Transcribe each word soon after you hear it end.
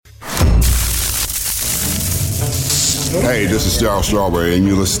Hey, this is Darryl Strawberry, and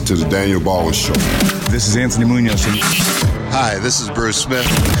you listen to the Daniel Baldwin Show. This is Anthony Munoz. Hi, this is Bruce Smith.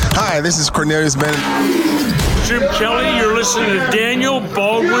 Hi, this is Cornelius Bennett. Jim Kelly, you're listening to Daniel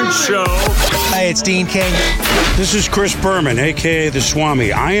Baldwin Show. Hi, it's Dean King. This is Chris Berman, a.k.a. The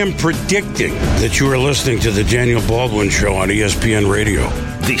Swami. I am predicting that you are listening to the Daniel Baldwin Show on ESPN Radio.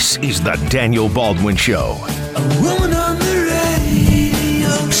 This is the Daniel Baldwin Show. A woman on the radio.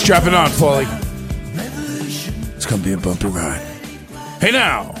 Strap it on, Paulie. It's going to be a bumpy ride. Hey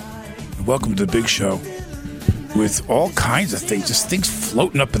now, welcome to the big show with all kinds of things, just things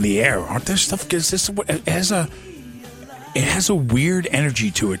floating up in the air. Aren't there stuff? It has a weird energy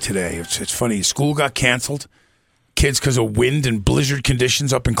to it today. It's funny. School got canceled. Kids because of wind and blizzard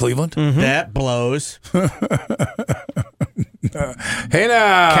conditions up in Cleveland. Mm-hmm. That blows. Hey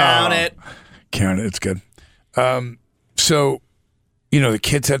now. Count it. Count it. It's good. So, the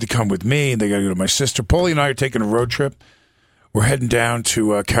kids had to come with me, and they got to go to my sister. Paulie and I are taking a road trip. We're heading down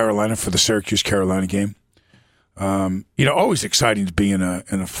to Carolina for the Syracuse-Carolina game. Always exciting to be in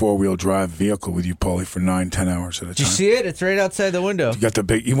a four-wheel drive vehicle with you, Paulie, for 9-10 hours at a time. Did you see it? It's right outside the window.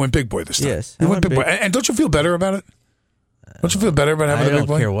 You went big boy this time. Yes, you went big boy. And don't you feel better about it? Don't you feel better about having a big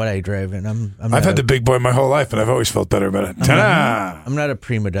boy? I don't care what I drive in. I've had the big boy my whole life, and I've always felt better about it. Ta-da! I'm not a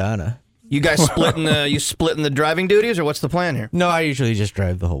prima donna. You guys splitting the driving duties, or what's the plan here? No, I usually just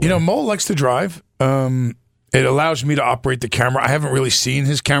drive the whole way. Mo likes to drive. It allows me to operate the camera. I haven't really seen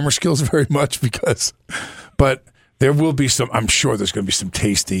his camera skills very much but there will be some. I'm sure there's going to be some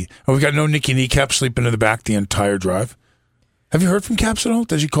tasty. Oh, we got no Nicky Kneecap sleeping in the back the entire drive. Have you heard from Caps at all?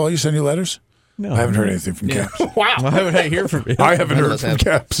 Does he call you, send you letters? No, I haven't heard anything from Caps. Wow, why would I hear from him? I haven't heard from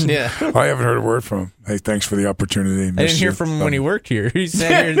Caps. Yeah, I haven't heard a word from him. Hey, thanks for the opportunity. I didn't hear from him when he worked here. He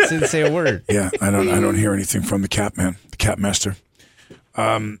sat here and didn't say a word. Yeah, I don't hear anything from the Cap man, the Cap Master.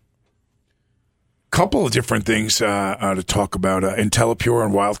 Couple of different things to talk about. IntelliPure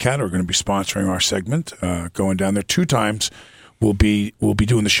and Wildcat are going to be sponsoring our segment. Going down there 2 times. We'll be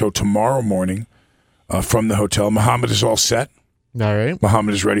doing the show tomorrow morning from the hotel. Muhammad is all set. All right.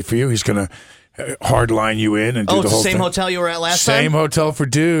 Muhammad is ready for you. He's going to hard line you in and do the whole thing. Same hotel you were at last time? Same hotel for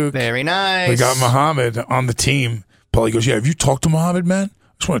Duke. Very nice. We got Muhammad on the team. Paulie goes, yeah, have you talked to Muhammad, man?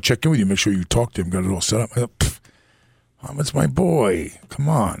 I just want to check in with you, make sure you talked to him, got it all set up. I thought, Muhammad's my boy. Come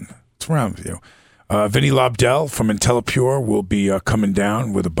on. What's wrong with you? Vinny Lobdell from IntelliPure will be coming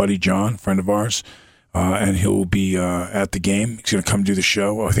down with a buddy, John, friend of ours, and he'll be at the game. He's going to come do the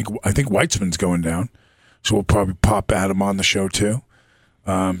show. I think Weitzman's going down, so we'll probably pop Adam on the show too.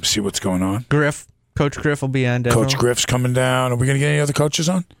 See what's going on. Coach Griff will be on. Definitely. Coach Griff's coming down. Are we going to get any other coaches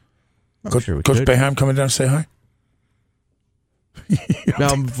on? Coach could. Boeheim coming down to say hi?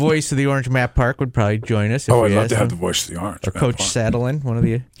 Now, voice of the Orange Map Park would probably join us. I'd love to have the voice of the Orange. Or Coach Saddlein, one of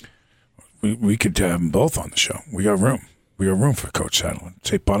the... We could have them both on the show. We got room. We got room for Coach Saddlein.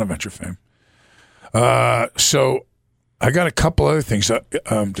 St. Bonaventure fame. So I got a couple other things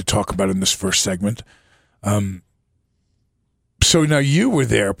to talk about in this first segment. So now you were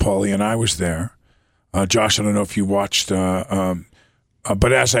there, Paulie, and I was there. Josh, I don't know if you watched,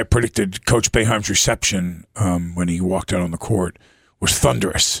 but as I predicted, Coach Boeheim's reception when he walked out on the court was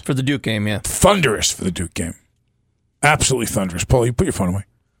thunderous. For the Duke game, yeah. Thunderous for the Duke game. Absolutely thunderous. Paulie, you put your phone away.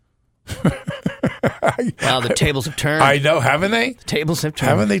 Wow, the tables have turned. I know, haven't they? The tables have turned.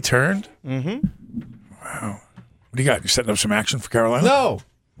 Haven't they turned? Mm-hmm. Wow. What do you got? You setting up some action for Carolina? No.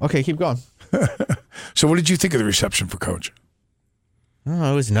 Okay, keep going. So what did you think of the reception for Coach?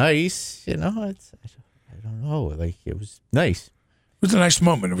 Oh, it was nice. I don't know. Like, it was nice. It was a nice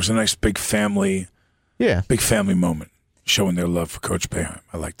moment. It was a nice big family moment, showing their love for Coach Boeheim.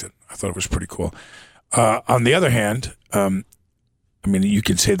 I liked it. I thought it was pretty cool. On the other hand, I mean, you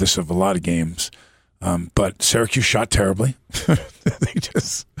can say this of a lot of games, but Syracuse shot terribly. They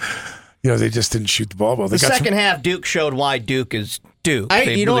just didn't shoot the ball well. The second half, Duke showed why Duke is Duke.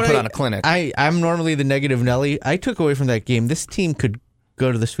 They really put on a clinic. I'm normally the negative Nelly. I took away from that game, this team could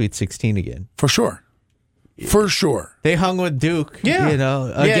go to the Sweet 16 again. For sure. For sure. They hung with Duke. Yeah.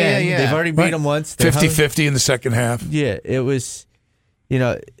 Again, they've already beat them once. 50-50 in the second half. Yeah, it was,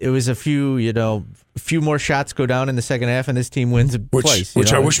 it was a few more shots go down in the second half, and this team wins twice.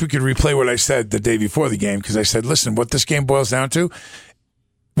 Which I wish we could replay what I said the day before the game, because I said, listen, what this game boils down to,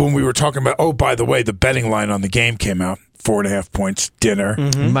 when we were talking about, oh, by the way, the betting line on the game came out, 4.5 points, dinner.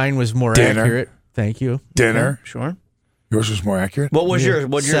 Mm-hmm. Mine was more accurate. Thank you. Dinner. Okay, sure. Yours was more accurate? What was yours?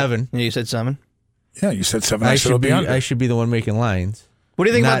 7. You said 7? Yeah, you said 7. I should be the one making lines. What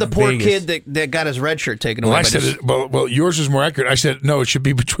do you think about the poor kid that got his red shirt taken away? I said, well, yours was more accurate. I said, no, it should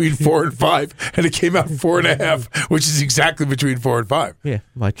be between 4 and 5, and it came out 4.5, which is exactly between 4 and 5. Yeah,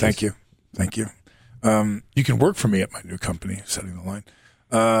 Thank you. You can work for me at my new company, Setting the Line.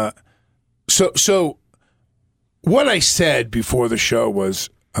 So what I said before the show was,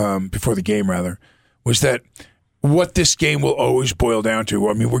 before the game rather, was that what this game will always boil down to,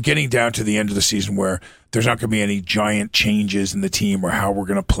 I mean, we're getting down to the end of the season where there's not going to be any giant changes in the team or how we're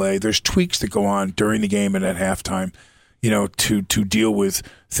going to play. There's tweaks that go on during the game and at halftime, to deal with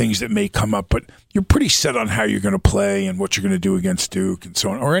things that may come up. But you're pretty set on how you're going to play and what you're going to do against Duke and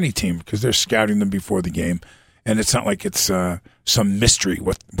so on, or any team, because they're scouting them before the game. And it's not like it's some mystery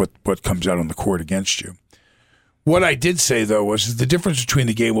what comes out on the court against you. What I did say, though, was the difference between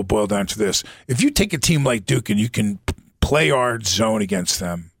the game will boil down to this. If you take a team like Duke and you can play our zone against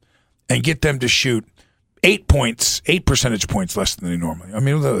them and get them to shoot 8 percentage points less than they normally. I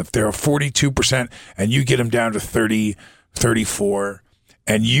mean, if they're 42% and you get them down to 30, 34,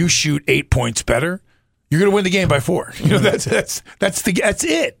 and you shoot 8 points better, you're going to win the game by 4. That's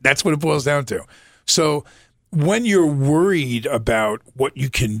it. That's what it boils down to. So when you're worried about what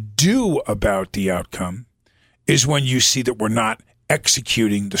you can do about the outcome is when you see that we're not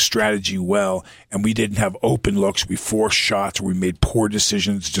executing the strategy well and we didn't have open looks, we forced shots, or we made poor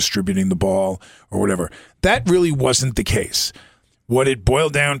decisions distributing the ball or whatever. That really wasn't the case. What it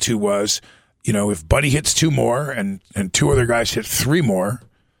boiled down to was, if Buddy hits 2 more and 2 other guys hit 3 more,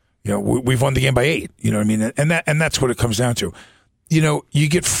 we've won the game by 8. You know what I mean? And that's what it comes down to. You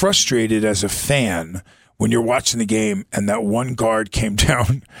get frustrated as a fan when you're watching the game and that one guard came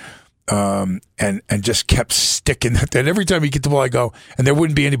down and just kept sticking that. Every time he get the ball, I go, and there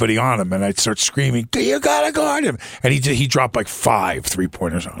wouldn't be anybody on him, and I'd start screaming, "You gotta guard him!" And he dropped like 5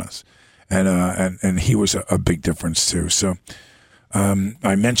 3-pointers on us, and he was a big difference too. So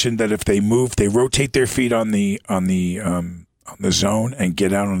I mentioned that if they rotate their feet on the zone and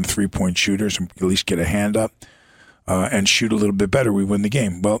get out on the 3-point shooters and at least get a hand up and shoot a little bit better, we win the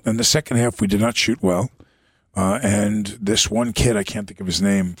game. Well, in the second half, we did not shoot well. And this one kid, I can't think of his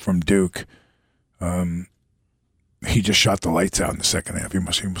name, from Duke, he just shot the lights out in the second half. He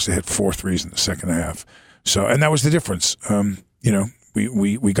must have hit 4 threes in the second half. So, and that was the difference.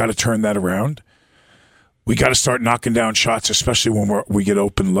 We got to turn that around. We got to start knocking down shots, especially when we get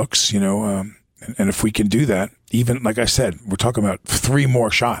open looks. And if we can do that, even like I said, we're talking about 3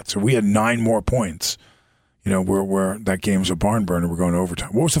 more shots. If we had 9 more points, where that game's a barn burner. We're going to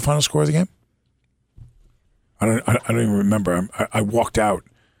overtime. What was the final score of the game? I don't even remember. I walked out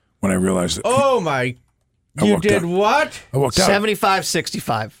when I realized it. Oh, my. You did what? I walked out.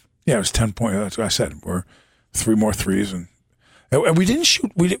 75-65. Yeah, it was 10 points. That's what I said. We're 3 more threes. And we didn't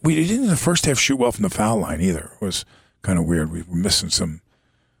shoot. We didn't in the first half shoot well from the foul line either. It was kind of weird. We were missing some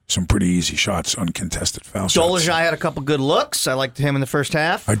pretty easy shots, uncontested foul shots. Dolezaj had a couple good looks. I liked him in the first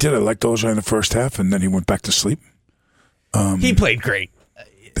half. I did. I liked Dolezaj in the first half, and then he went back to sleep. He played great.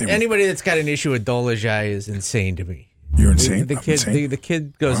 Anybody that's got an issue with Dolezaj is insane to me. You're insane? The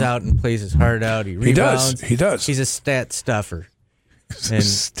kid goes out and plays his heart out. He rebounds. He does. He's a stat stuffer.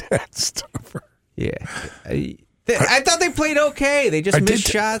 Stat stuffer. Yeah. I thought they played okay. They just missed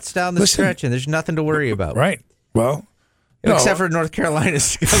shots down the stretch, and there's nothing to worry about. Right. Well, except for North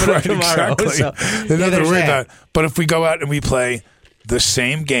Carolina's coming up tomorrow. Exactly. So, there's nothing to worry about. But if we go out and we play the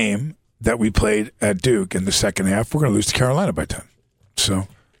same game that we played at Duke in the second half, we're going to lose to Carolina by 10. So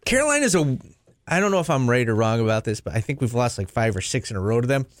Carolina's I don't know if I'm right or wrong about this, but I think we've lost like 5 or 6 in a row to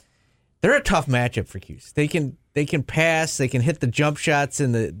them. They're a tough matchup for Cuse. They can pass, they can hit the jump shots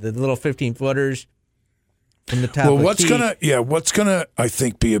and the little 15-footers from the top. Well, what's gonna I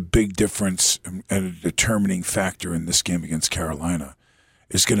think be a big difference and a determining factor in this game against Carolina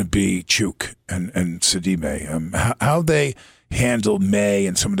is going to be Chuk and Sadime. How they handle May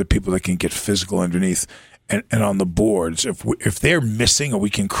and some of the people that can get physical underneath. And on the boards, if they're missing or we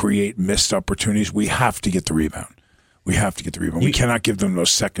can create missed opportunities, we have to get the rebound. We cannot give them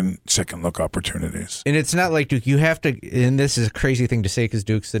those second look opportunities. And it's not like Duke. You have to, and this is a crazy thing to say because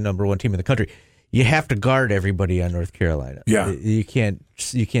Duke's the number 1 team in the country. You have to guard everybody on North Carolina. Yeah, you can't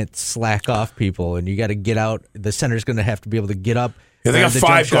slack off people, and you got to get out. The center's going to have to be able to get up. Yeah, they got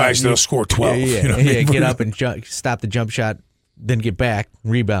 5 guys that'll score 12. Yeah, get up and stop the jump shot, then get back,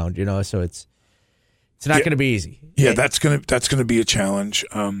 rebound. So it's not going to be easy. Yeah, that's gonna be a challenge.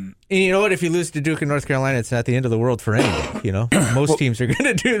 And you know what? If you lose to Duke and North Carolina, it's not the end of the world for anybody. Most teams are going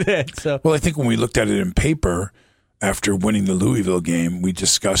to do that. So, well, I think when we looked at it in paper after winning the Louisville game, we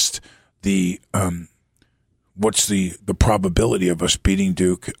discussed the what's the probability of us beating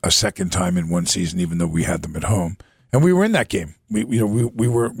Duke a second time in one season, even though we had them at home, and we were in that game. We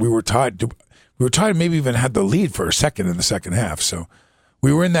were tied. We were tied. Maybe even had the lead for a second in the second half. So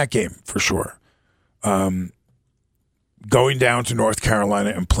we were in that game for sure. going down to North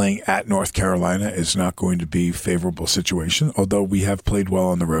Carolina and playing at North Carolina is not going to be a favorable situation, although we have played well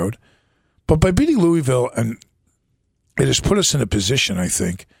on the road. But by beating Louisville, and it has put us in a position, I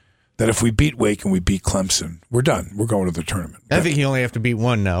think, that if we beat Wake and we beat Clemson, we're done. We're going to the tournament. I think you only have to beat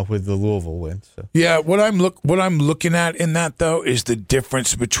one now with the Louisville win. So. Yeah, what I'm looking at in that, though, is the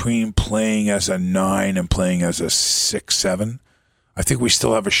difference between playing as a 9 and playing as a 6-7. I think we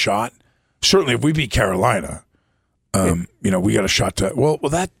still have a shot. Certainly, if we beat Carolina, we got a shot to. Well,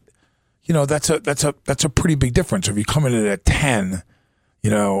 that's a pretty big difference. If you come in at 10,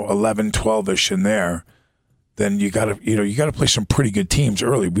 11, 12ish in there, then you got to play some pretty good teams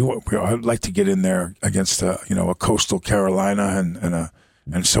early. I'd like to get in there against a Coastal Carolina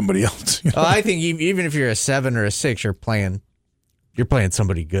and somebody else. I think even if you're a 7 or a 6, you're playing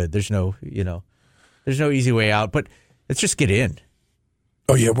somebody good. There's no easy way out. But let's just get in.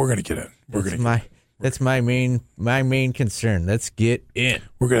 Oh yeah, we're gonna get in. That's my main concern. Let's get in.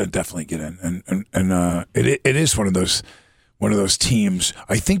 We're gonna definitely get in, and it is one of those teams.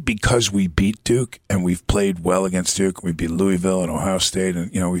 I think because we beat Duke and we've played well against Duke, we beat Louisville and Ohio State,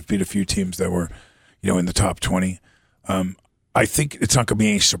 and we've beat a few teams that were, in the top 20. I think it's not going to be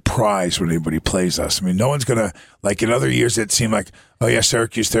any surprise when anybody plays us. I mean, no one's going to, like in other years, it seemed like, oh yeah,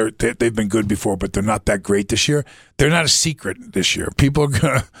 Syracuse, they've been good before, but they're not that great this year. They're not a secret this year. People are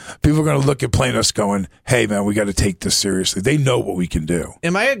gonna look at playing us going, hey man, we got to take this seriously. They know what we can do.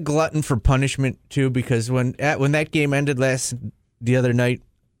 Am I a glutton for punishment too? Because when that game ended the other night,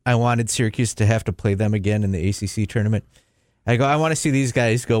 I wanted Syracuse to have to play them again in the ACC tournament. I want to see these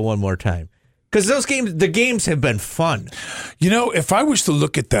guys go one more time. Because the games have been fun. If I was to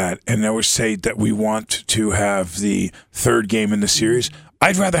look at that and I would say that we want to have the third game in the series,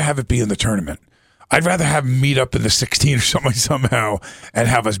 I'd rather have it be in the tournament. I'd rather have them meet up in the 16 or something somehow and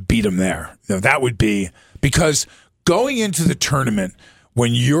have us beat them there. That would be, because going into the tournament,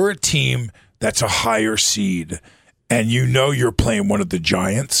 when you're a team that's a higher seed and you're playing one of the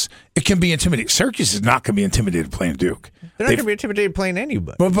giants, it can be intimidating. Syracuse is not going to be intimidated playing Duke. They're not going to be intimidated playing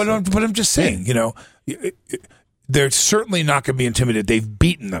anybody. But I'm just saying, they're certainly not going to be intimidated. They've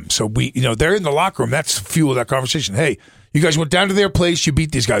beaten them. So they're in the locker room. That's the fuel of that conversation. Hey, you guys went down to their place. You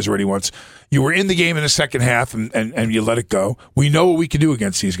beat these guys already once. You were in the game in the second half and you let it go. We know what we can do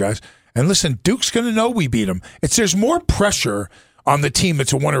against these guys. And listen, Duke's going to know we beat them. There's more pressure on the team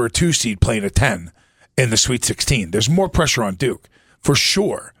that's a 1 or a 2 seed playing a 10 in the Sweet 16. There's more pressure on Duke. For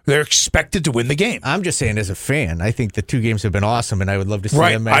sure. They're expected to win the game. I'm just saying, as a fan, I think the 2 games have been awesome, and I would love to see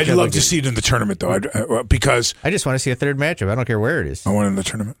them match up. I'd love to see it in the tournament, though, because I just want to see a third matchup. I don't care where it is. I want it in the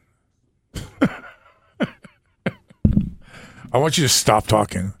tournament. I want you to stop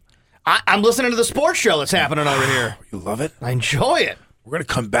talking. I'm listening to the sports show that's happening over here. You love it? I enjoy it. We're going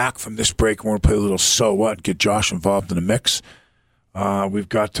to come back from this break, and we're going to play a little So What, get Josh involved in the mix. We've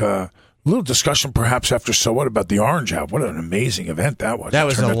got a little discussion perhaps after So What about the Orange Out. What an amazing event that was. That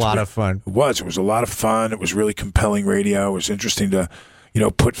was a lot of fun. It was a lot of fun. It was really compelling radio. It was interesting to,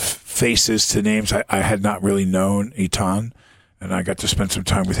 put faces to names. I had not really known Etan, and I got to spend some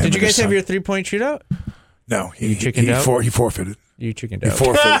time with him. Did you guys have your 3-point shootout? No. He forfeited. You chickened out.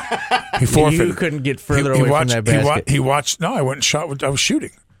 He forfeited. You couldn't get further away from that basket. He watched. No, I went and shot. I was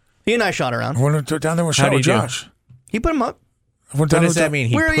shooting. He and I shot around. I went down there and shot with Josh. He put him up. What does that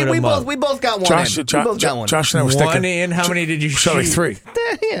mean? We both got one in. We both got one. Josh and I were one in. How many did you shoot? Shot like 3.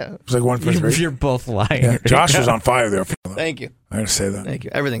 Yeah. It was like 1 for 3. You're both lying. Yeah. Josh was on fire there. Thank you. I got to say that. Thank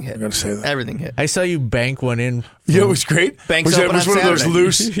you. Everything hit. I got to say that. Everything hit. I saw you bank one in. Yeah, it was great. Banks It was one of those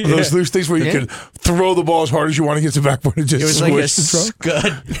loose things where you could throw the ball as hard as you want against the backboard and just it was like a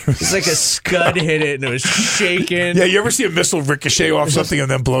scud. It was like a scud hit it and it was shaking. Yeah, you ever see a missile ricochet off something and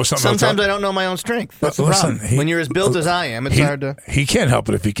then blow something? Sometimes I don't know my own strength. That's the problem. When you're as built as I am, it's hard to. He can't help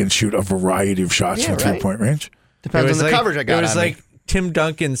it if he can shoot a variety of shots from 3-point range. Depends on the coverage I got. It was like Tim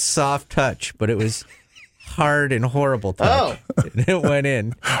Duncan's soft touch, but it was hard and horrible touch. Oh. And it went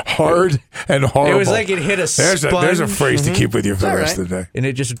in. Hard and horrible. It was like it hit a sponge. There's a phrase to keep with you for the rest of the day. And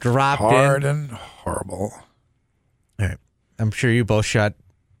it just dropped hard and horrible. All right. I'm sure you both shot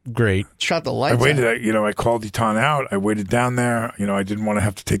great. Shot the lights I waited, I called Etan out. I waited down there. I didn't want to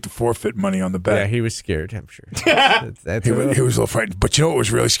have to take the forfeit money on the bet. Yeah, he was scared, I'm sure. He was a little frightened. But you know what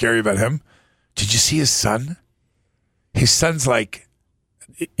was really scary about him? Did you see his son? His son's like,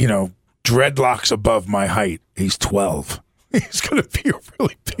 dreadlocks above my height. He's 12. He's going to be a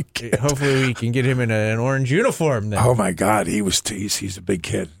really big kid. Hopefully we can get him in an orange uniform then. Oh, my God. He's a big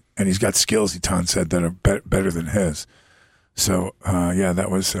kid. And he's got skills, Etan said, that are better than his. So, that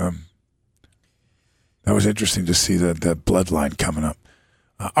was interesting to see that bloodline coming up.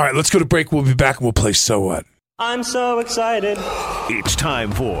 All right, let's go to break. We'll be back and we'll play So What. I'm so excited. It's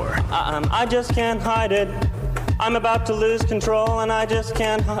time for I just can't hide it. I'm about to lose control and I just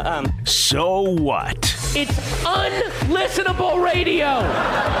can't. So What? It's unlistenable radio.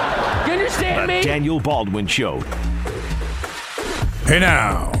 You understand me? The Daniel Baldwin Show. Hey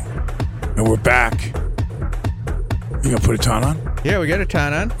now. And we're back. You gonna put Etan on? Yeah, we got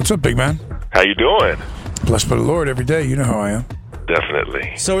Etan on. What's up, big man? How you doing? Blessed by the Lord every day. You know how I am.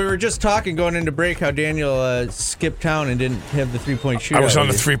 Definitely. So we were just talking going into break how Daniel skipped town and didn't have the 3-point shootout. I was on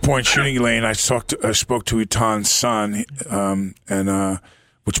the 3-point shooting lane. I spoke to Etan's son,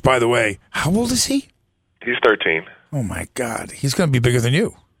 which, by the way, how old is he? He's 13. Oh, my God. He's going to be bigger than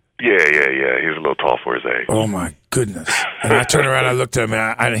you. Yeah. He's a little tall for his age. Oh, my goodness. And I turned around, I looked at him,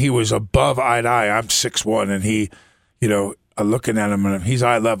 and he was above eye to eye. I'm 6'1", and he, looking at him, and he's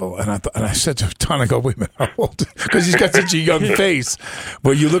eye level. And I said to Etan, I go, wait a minute, how old? Because he's got such a young face.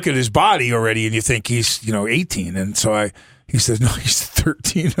 But you look at his body already, and you think he's, 18. And so he says, no, he's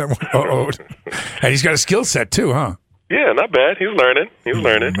 13. I went, oh. And he's got a skill set, too, huh? Yeah, not bad. He's learning.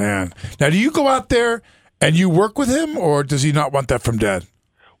 Man. Now, do you go out there and you work with him, or does he not want that from Dad?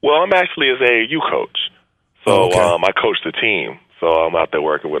 Well, I'm actually his AAU coach. So I coach the team. So I'm out there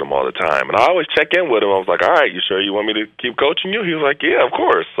working with him all the time. And I always check in with him. I was like, all right, you sure you want me to keep coaching you? He was like, yeah, of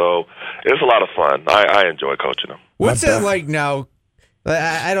course. So it's a lot of fun. I enjoy coaching him. What's it like now?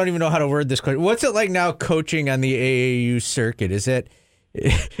 I don't even know how to word this question. What's it like now coaching on the AAU circuit? Is it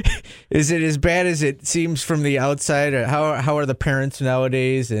as bad as it seems from the outside? Or how are the parents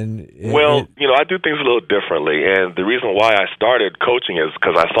nowadays? I do things a little differently. And the reason why I started coaching is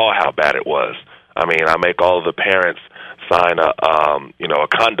because I saw how bad it was. I mean, I make all of the parents sign a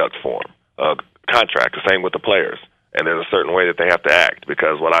conduct form, a contract, the same with the players. And there's a certain way that they have to act,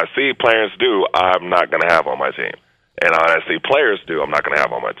 because what I see players do, I'm not going to have on my team. And what I see players do, I'm not going to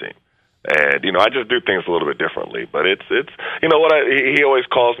have on my team. And, I just do things a little bit differently. But it's he always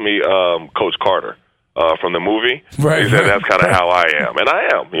calls me Coach Carter from the movie. Right. He said that's kind of how I am. And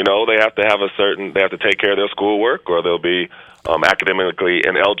I am. They have to have they have to take care of their schoolwork, or they'll be academically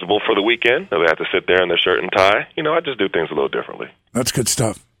ineligible for the weekend. They have to sit there in their shirt and tie. I just do things a little differently. That's good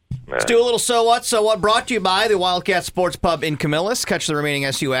stuff. Let's do a little So What brought to you by the Wildcat Sports Pub in Camillus. Catch the remaining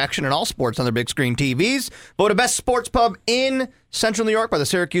SU action and all sports on their big screen TVs. Voted best sports pub in Central New York by the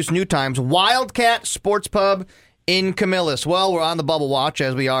Syracuse New Times. Wildcat Sports Pub in Camillus. Well, we're on the bubble watch,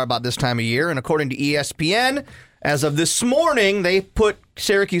 as we are about this time of year, and according to ESPN, as of this morning, they put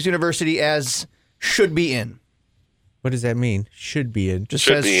Syracuse University as should be in. What does that mean? Should be in. Just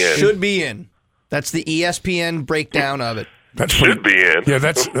says should be in. That's the ESPN breakdown of it. That's should be in. Yeah,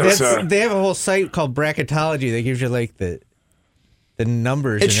 that's they have a whole site called Bracketology that gives you like the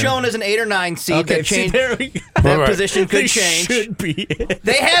numbers. It's shown as an 8 or 9 seed. Okay, that position could change. Should be in.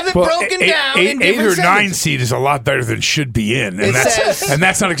 They have it broken down in different 8 or 9 segments. seed is a lot better than should be in, and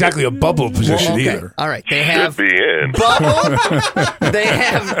that's not exactly a bubble position either. All right, they have should be in. Bubble. They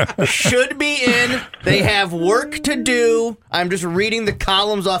have should be in. They have work to do. I'm just reading the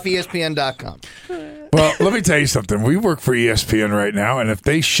columns off ESPN.com. Well, let me tell you something. We work for ESPN right now, and if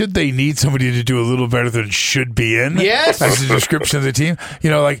they need somebody to do a little better than should be in, yes, as a description of the team,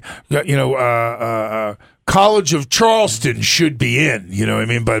 College of Charleston should be in. You know what I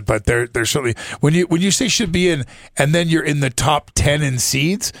mean? But they're certainly when you say should be in, and then you're in the top 10 in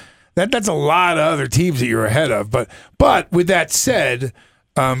seeds, that's a lot of other teams that you're ahead of. But with that said,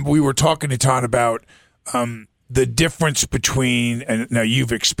 we were talking to Etan about the difference between, and now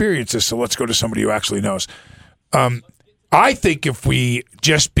you've experienced this, so let's go to somebody who actually knows. I think if we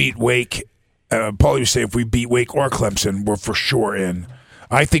just beat Wake, Paulie was saying if we beat Wake or Clemson, we're for sure in.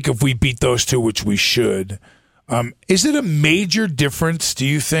 I think if we beat those two, which we should, is it a major difference, do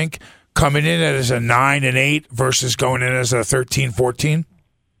you think, coming in as a 9 and 8 versus going in as a 13-14?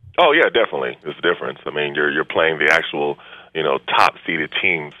 Oh, yeah, definitely. There's a difference. I mean, you're playing the actual, top-seeded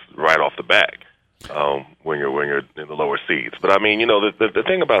teams right off the bat. When you're in the lower seeds. But I mean, the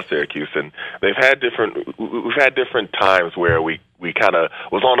thing about Syracuse, and we've had different times where we kind of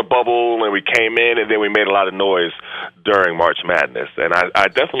was on the bubble and we came in and then we made a lot of noise during March Madness. And I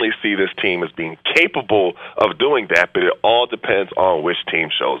definitely see this team as being capable of doing that, but it all depends on which team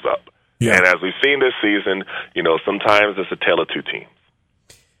shows up. Yeah. And as we've seen this season, sometimes it's a tale of two teams.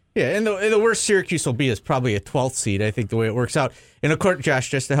 Yeah, and the worst Syracuse will be is probably a 12th seed, I think, the way it works out. And Josh,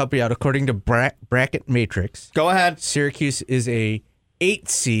 just to help you out, according to Bracket Matrix, go ahead. Syracuse is a 8th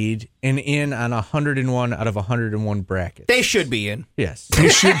seed and in on 101 out of 101 brackets. They should be in. Yes. They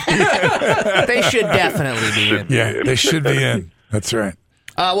should They should definitely be in. Yeah, they should be in. That's right.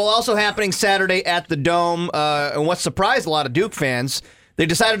 Also happening Saturday at the Dome, and what surprised a lot of Duke fans, They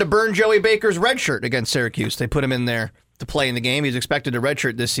decided to burn Joey Baker's red shirt against Syracuse. They put him in there to play in the game. He's expected to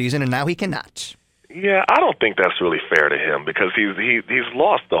redshirt this season, and now he cannot. Yeah, I don't think that's really fair to him because he's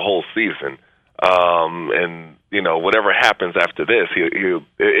lost the whole season. And whatever happens after this,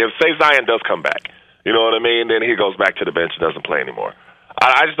 if say Zion does come back, you know what I mean, then he goes back to the bench and doesn't play anymore.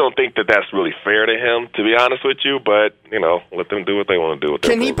 I just don't think that that's really fair to him, to be honest with you. But let them do what they want to do with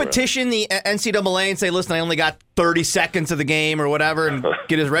their Can he program. petition the NCAA and say, "Listen, I only got 30 seconds of the game or whatever," and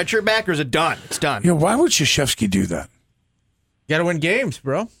get his red shirt back, or is it done? It's done. Yeah, why would Krzyzewski do that? You got to win games,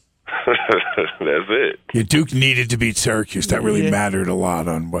 bro. That's it. Yeah, Duke needed to beat Syracuse. That really mattered a lot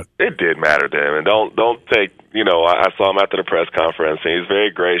on what. It did matter to him, and don't take. I saw him after the press conference, and he's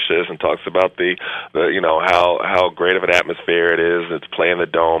very gracious and talks about the how great of an atmosphere it is. It's playing the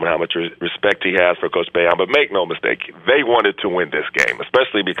dome and how much respect he has for Coach Boeheim. But make no mistake, they wanted to win this game,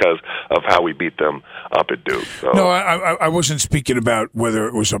 especially because of how we beat them up at Duke. So. No, I wasn't speaking about whether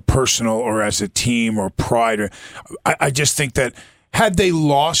it was a personal or as a team or pride. I just think that had they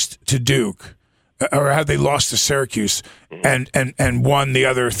lost to Duke, or had they lost to Syracuse and won the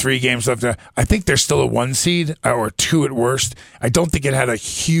other 3 games left, I think they're still a 1 seed or 2 at worst. I don't think it had a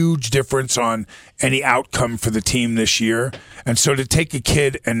huge difference on any outcome for the team this year. And so to take a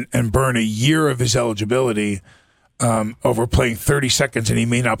kid and burn a year of his eligibility over playing 30 seconds and he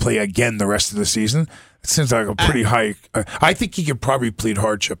may not play again the rest of the season, it seems like a pretty high. I think he could probably plead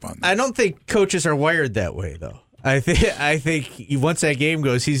hardship on that. I don't think coaches are wired that way, though. I think once that game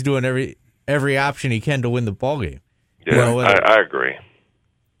goes, he's doing every option he can to win the ball game. Yeah, I agree.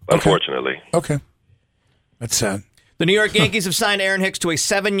 Unfortunately. Okay. That's sad. The New York Yankees have signed Aaron Hicks to a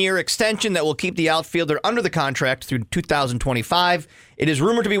 7-year extension that will keep the outfielder under the contract through 2025. It is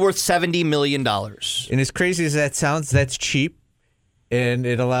rumored to be worth $70 million. And as crazy as that sounds, that's cheap. And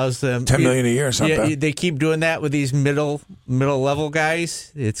it allows them $10 million a year or something. Yeah, they keep doing that with these middle level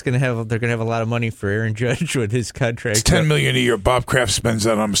guys. They're gonna have a lot of money for Aaron Judge with his contract. It's $10 million a year. Bob Kraft spends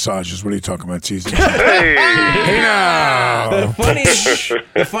that on massages. What are you talking about, season? Hey now.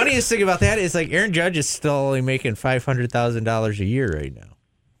 The funniest thing about that is Aaron Judge is still only making $500,000 a year right now.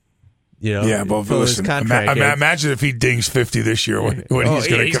 Yeah, but listen, imagine if he dings 50 this year. When he's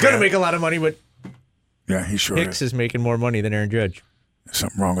going to make a lot of money, but yeah, he sure Hicks is making more money than Aaron Judge. There's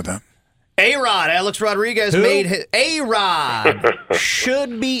something wrong with that. A-Rod, Alex Rodriguez made his... A-Rod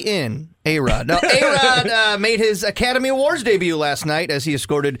should be in. A-Rod. Now, A-Rod made his Academy Awards debut last night as he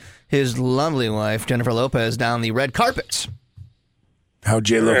escorted his lovely wife, Jennifer Lopez, down the red carpets. How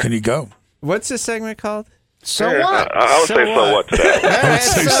J-Lo can he go? What's this segment called? So what? I would say so what to that. I would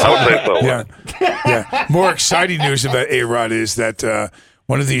say so what. Yeah. More exciting news about A-Rod is that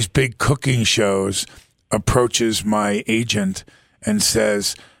one of these big cooking shows approaches my agent and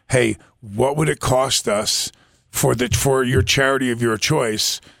says, hey, what would it cost us for your charity of your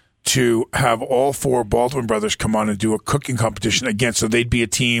choice to have all 4 Baldwin brothers come on and do a cooking competition against? So they'd be a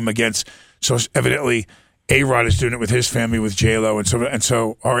team against. So evidently, A-Rod is doing it with his family, with J-Lo, and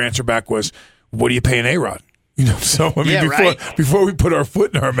so our answer back was, what are you paying A-Rod? So I mean, before we put our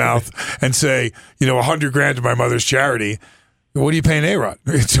foot in our mouth and say, $100,000 to my mother's charity. What are you paying A-Rod?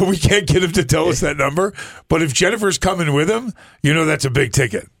 So we can't get him to tell us that number. But if Jennifer's coming with him, that's a big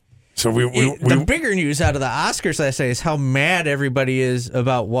ticket. So the bigger news out of the Oscars last night is how mad everybody is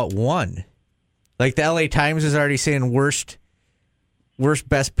about what won. The LA Times is already saying worst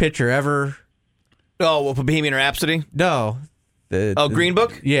best picture ever. Oh, well, Bohemian Rhapsody? No. Green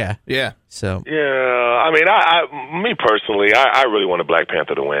Book? Yeah. Yeah. So. Yeah, I mean, me personally, I really wanted Black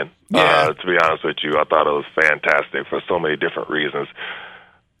Panther to win. Yeah. To be honest with you, I thought it was fantastic for so many different reasons.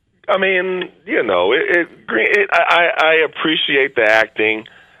 I mean, I appreciate the acting,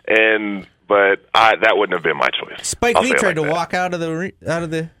 but that wouldn't have been my choice. Spike Lee tried to walk out of the room.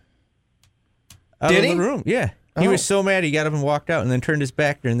 Yeah, he was so mad he got up and walked out, and then turned his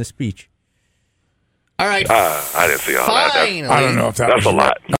back during the speech. All right. I didn't see all that. I don't know if that's a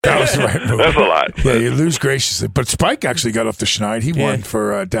lot. That was the right move. That's a lot. Yeah, you lose graciously. But Spike actually got off the schneid. He won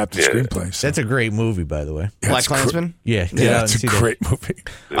for adapted screenplay. So. That's a great movie, by the way. Black Klansman? Yeah, it's a great movie.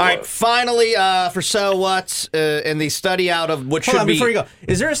 All right, finally, for So What, in the study out of what should be... before you go,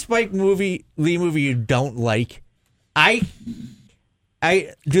 is there a Spike Lee movie you don't like? I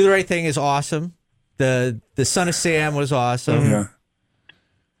Do the Right Thing is awesome. The Son of Sam was awesome. Yeah.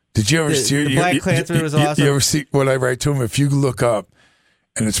 Did you ever see the Black Klansman was awesome? You ever see what I write to him? If you look up,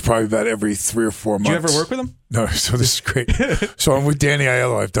 and it's probably about every 3 or 4 months. Did you ever work with him? No. So this is great. So I'm with Danny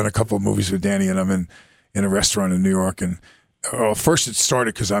Aiello. I've done a couple of movies with Danny, and I'm in a restaurant in New York. And first it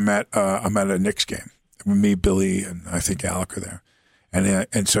started because I'm at a Knicks game with me, Billy, and I think Alec are there.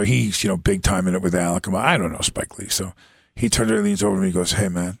 And so he's big time in it with Alec. I don't know Spike Lee, so He turned and leans over to me and goes, hey,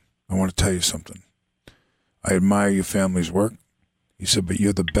 man, I want to tell you something. I admire your family's work. He said, but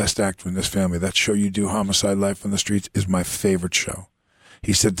you're the best actor in this family. That show you do, Homicide: Life on the Streets, is my favorite show.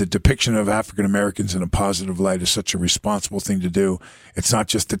 He said the depiction of African Americans in a positive light is such a responsible thing to do. It's not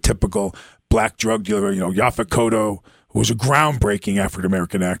just the typical black drug dealer, Yaphet Kotto, who was a groundbreaking African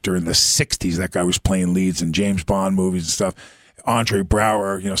American actor in the 60s. That guy was playing leads in James Bond movies and stuff. Andre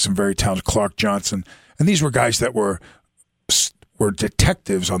Braugher, some very talented Clark Johnson. And these were guys that were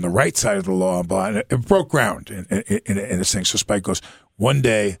detectives on the right side of the law, and it broke ground in a thing. So Spike goes, one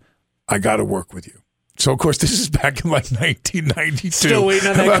day I got to work with you. So of course this is back in like 1992. Still waiting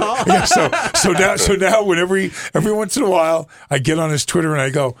on that call. Yeah, so now when every once in a while I get on his Twitter and I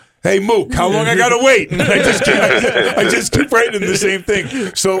go, hey Mook, how long I got to wait? And I just keep writing the same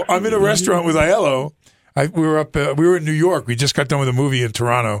thing. So I'm in a restaurant with Aiello. We were in New York. We just got done with a movie in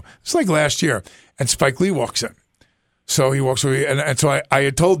Toronto. It's like last year, and Spike Lee walks in. So he walks over, and so I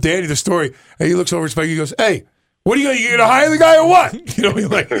had told Danny the story, and he looks over at Spike, he goes, hey, what are you going to hire the guy or what?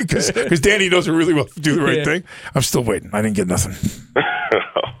 Because Danny doesn't really well do the right thing. I'm still waiting. I didn't get nothing.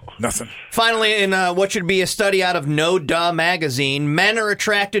 Nothing. Finally, in what should be a study out of No Duh magazine, men are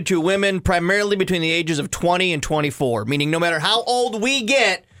attracted to women primarily between the ages of 20 and 24, meaning no matter how old we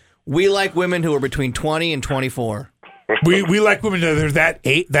get, we like women who are between 20 and 24. We like women that are that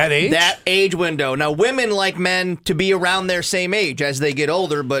age? That age window. Now, women like men to be around their same age as they get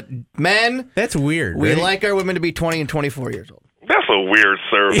older, but men... That's weird, We right? like our women to be 20 and 24 years old. That's a weird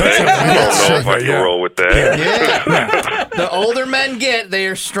survey. I don't know if I can roll with that. Yeah. The older men get, they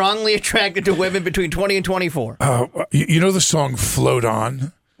are strongly attracted to women between 20 and 24. You know the song Float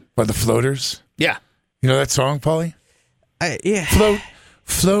On by the Floaters? Yeah. You know that song, Paulie? Yeah.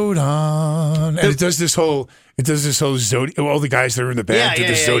 Float on. And it does this whole Zodiac, all the guys that are in the band did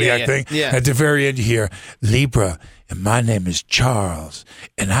the Zodiac thing. Yeah. At the very end, you hear, Libra, and my name is Charles,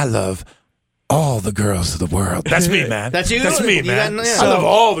 and I love all the girls of the world. That's me, man. That's you? That's me, man. Yeah. I love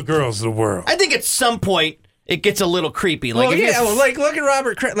all the girls of the world. I think at some point, it gets a little creepy. Like, look at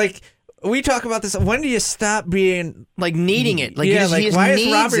Robert Kraft. Like, we talk about this. When do you stop being... Like, needing it. Like, why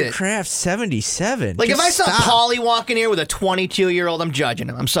is Robert Kraft 77? Like, Just if I saw stop. Paulie walking here with a 22-year-old, I'm judging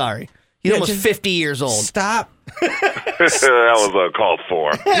him. I'm sorry. He's almost 50 years old. Stop. That was uncalled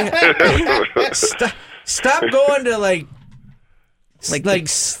for. Stop going to, like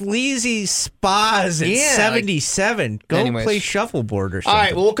sleazy spas at 77. Go play shuffleboard or something. All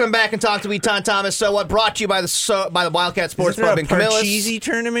right, well, we'll come back and talk to Etan Thomas. So what? Brought to you by the Wildcat Sports Pub in Camillus. Parcheesi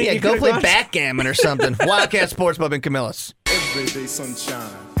tournament? Yeah, go play backgammon or something. Wildcat Sports Pub in Camillus. Everyday sunshine,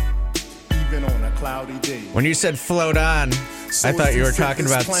 even on a cloudy day. When you said float on, I thought you were talking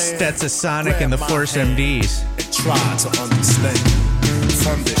about Stetsasonic and the Force MDs. Try to understand.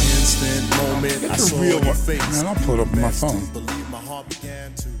 From the instant moment I saw your face. Man, I'll pull it up on my phone.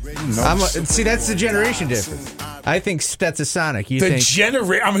 See, that's the generation difference. I think Stetsasonic.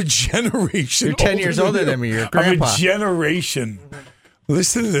 I'm a generation. You're 10 years older than me. You're grandpa. I'm a generation.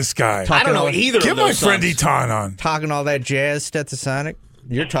 Listen to this guy. I don't know either of those Get my friend songs. Etan on. Talking all that jazz, Stetsasonic.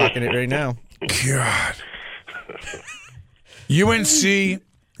 You're talking it right now. God. UNC,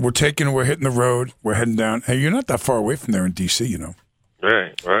 we're hitting the road. We're heading down. Hey, you're not that far away from there in D.C., you know.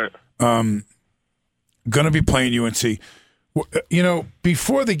 Right. Going to be playing UNC.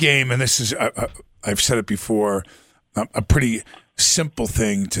 Before the game, and this is, I've said it before, a pretty simple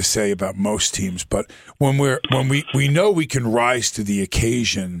thing to say about most teams, but when we know we can rise to the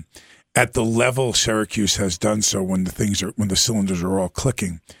occasion at the level Syracuse has done so when the cylinders are all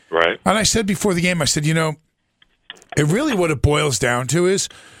clicking. Right. And I said before the game, I said, it really what it boils down to is,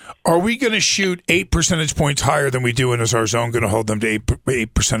 are we going to shoot 8 percentage points higher than we do, and is our zone going to hold them to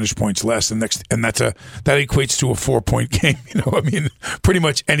 8 percentage points less? And that equates to a 4-point game. Pretty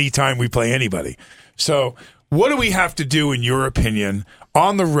much any time we play anybody. So what do we have to do, in your opinion,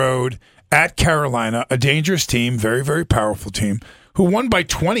 on the road at Carolina, a dangerous team, very, very powerful team, who won by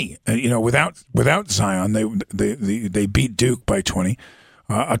 20? Without Zion, they beat Duke by 20.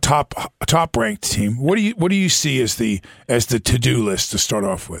 A top ranked team. What do you see as the to-do list to start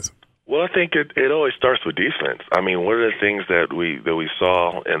off with? Well, I think it always starts with defense. I mean, one of the things that we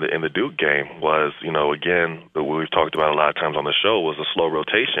saw in the Duke game was, again, what we've talked about a lot of times on the show was a slow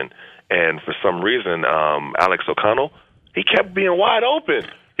rotation, and for some reason, Alex O'Connell, he kept being wide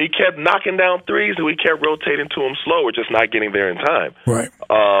open. He kept knocking down threes, and we kept rotating to him slow. We're just not getting there in time. Right.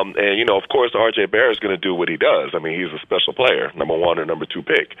 And, of course, R.J. Barrett's going to do what he does. I mean, he's a special player, number 1 or number 2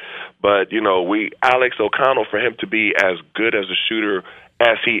 pick. But, Alex O'Connell, for him to be as good as a shooter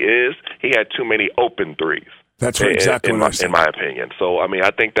as he is, he had too many open threes. That's exactly what I said. In my opinion. So, I mean,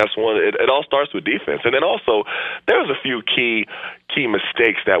 I think that's one. It all starts with defense. And then also, there's a few key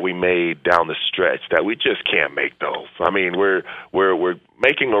mistakes that we made down the stretch that we just can't make those. I mean, we're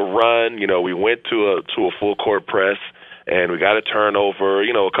making a run. You know, we went to a full court press, and we got a turnover.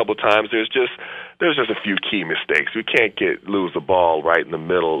 You know, a couple times there's just a few key mistakes. We can't lose the ball right in the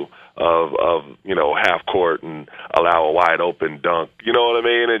middle of half court and allow a wide open dunk. You know what I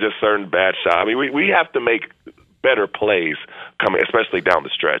mean? And just certain bad shots. I mean, we have to make better plays coming, especially down the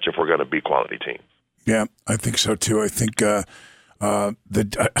stretch, if we're going to be quality teams. Yeah, I think so too. I think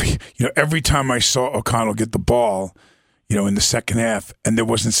every time I saw O'Connell get the ball, in the second half, and there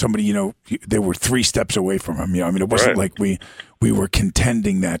wasn't somebody, they were 3 steps away from him. I mean, it wasn't like we were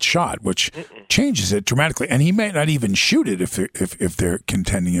contending that shot, which changes it dramatically. And he may not even shoot it if they're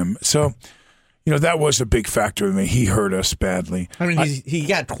contending him. So, that was a big factor. I mean, he hurt us badly. I mean, he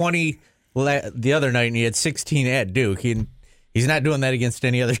got 20 the other night, and he had 16 at Duke. He's not doing that against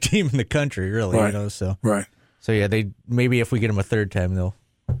any other team in the country, really. Right. So right. So yeah, maybe if we get him a third time, they'll.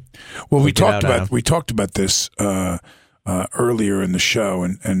 Well, we talked about this. Earlier in the show,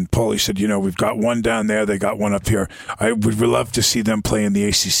 and Paulie said, we've got one down there, they got one up here. I would love to see them play in the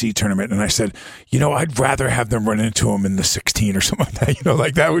ACC tournament. And I said, I'd rather have them run into them in the 16 or something like that.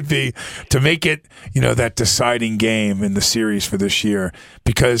 Like that would be to make it, that deciding game in the series for this year.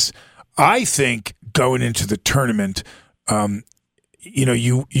 Because I think going into the tournament,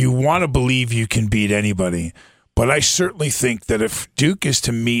 you want to believe you can beat anybody. But I certainly think that if Duke is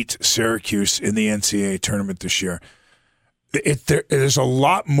to meet Syracuse in the NCAA tournament this year, there's a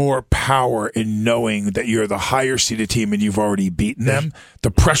lot more power in knowing that you're the higher seeded team and you've already beaten them.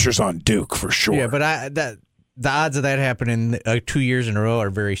 The pressure's on Duke for sure. Yeah, but the odds of that happening 2 years in a row are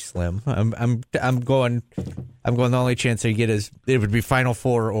very slim. I'm going. The only chance I get is it would be Final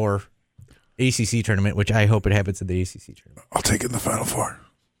Four or ACC tournament, which I hope it happens in the ACC tournament. I'll take it in the Final Four.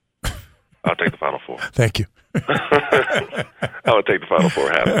 I'll take the Final Four. Thank you. I would take the Final Four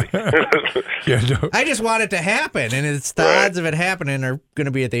happily. I just want it to happen, and it's the odds of it happening are going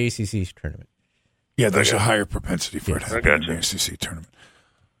to be at the ACC tournament. Yeah, there's a higher propensity for it happening in the ACC tournament.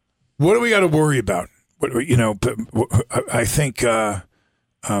 What do we got to worry about? I think that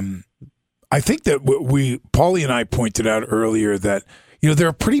Paulie and I pointed out earlier that they're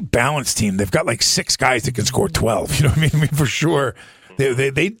a pretty balanced team. They've got like 6 guys that can score 12. You know what I mean? I mean, for sure.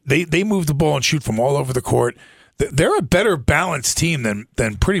 They move the ball and shoot from all over the court. They're a better balanced team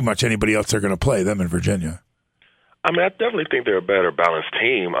than pretty much anybody else they're going to play, them in Virginia. I mean, I definitely think they're a better balanced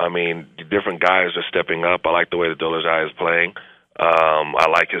team. I mean, different guys are stepping up. I like the way the Dolezaj is playing. I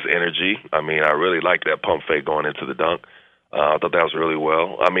like his energy. I mean, I really like that pump fake going into the dunk. I thought that was really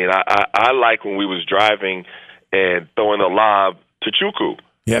well. I mean, I like when we was driving and throwing the lob to Chukwu.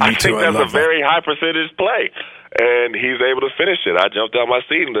 Yeah, me too. I think that's a very high percentage play. And he's able to finish it. I jumped out my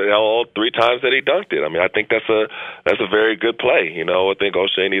seat all 3 times that he dunked it. I mean, I think that's a very good play. I think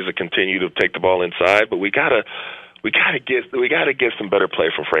O'Shea needs to continue to take the ball inside, but we gotta get some better play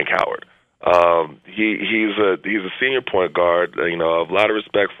from Frank Howard. He's a senior point guard. I have a lot of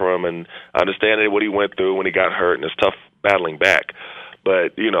respect for him, and I understand what he went through when he got hurt, and it's tough battling back.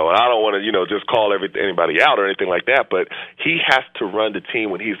 But, I don't want to, just call anybody out or anything like that, but he has to run the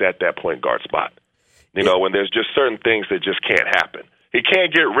team when he's at that point guard spot. When there's just certain things that just can't happen. He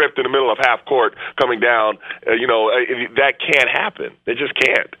can't get ripped in the middle of half court coming down. That can't happen. It just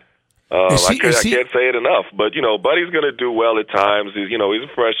can't. I can't say it enough. But, Buddy's going to do well at times. He's a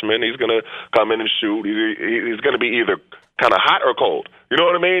freshman. He's going to come in and shoot. He's going to be either kind of hot or cold. You know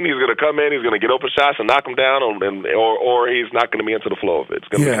what I mean? He's going to come in, he's going to get open shots and knock them down, or he's not going to be into the flow of it. It's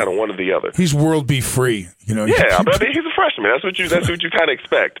going to be kind of one or the other. He's world be free. But he's a freshman. That's what you kind of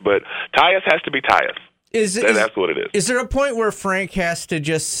expect. But Tyus has to be Tyus. That's what it is. Is there a point where Frank has to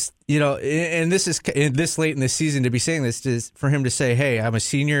just, and this is this late in the season to be saying this, is for him to say, hey, I'm a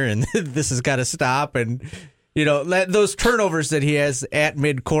senior and this has got to stop, and let those turnovers that he has at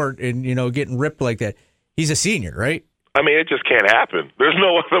midcourt and getting ripped like that, he's a senior, right? I mean, it just can't happen. There's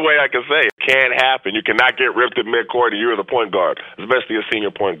no other way I can say it. It can't happen. You cannot get ripped at midcourt and you're the point guard, especially a senior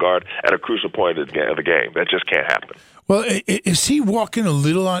point guard at a crucial point of the game. That just can't happen. Well, is he walking a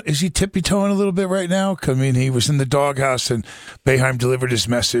little on? Is he tippy-toeing a little bit right now? I mean, he was in the doghouse and Boeheim delivered his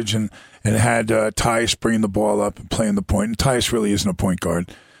message and had Tyus bringing the ball up and playing the point. And Tyus really isn't a point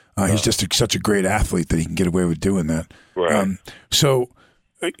guard. He's just such a great athlete that he can get away with doing that. Right.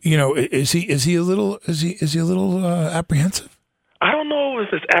 Is he a little apprehensive? I don't know if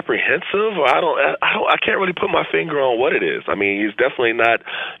it's apprehensive or I can't really put my finger on what it is. I mean, he's definitely not,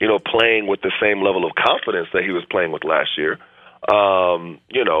 playing with the same level of confidence that he was playing with last year. and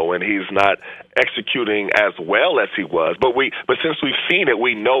he's not executing as well as he was. But since we've seen it,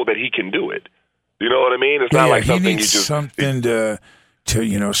 we know that he can do it. You know what I mean? It's not like something he needs something to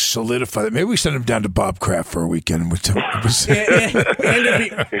solidify that. Maybe we send him down to Bob Kraft for a weekend. And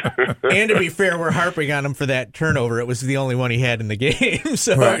to be fair, we're harping on him for that turnover. It was the only one he had in the game.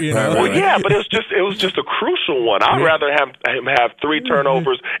 So But it was just a crucial one. I'd rather have him have 3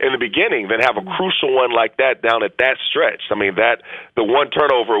 turnovers in the beginning than have a crucial one like that down at that stretch. I mean, the one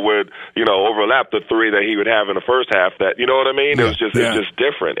turnover would overlap the 3 that he would have in the first half. That you know what I mean? It was just it's just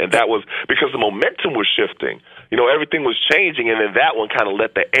different, and that was because the momentum was shifting. Everything was changing, and then that one kind of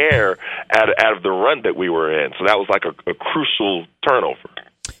let the air out of the run that we were in. So that was like a crucial turnover.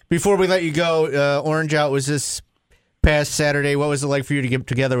 Before we let you go, Orange Out was this past Saturday. What was it like for you to get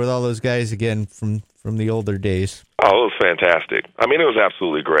together with all those guys again from the older days? Oh, it was fantastic. I mean, it was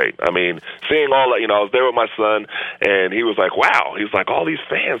absolutely great. I mean, seeing all that, I was there with my son, and he was like, wow. He was like, all these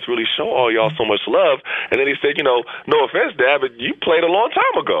fans really show all y'all so much love. And then he said, no offense, Dad, but you played a long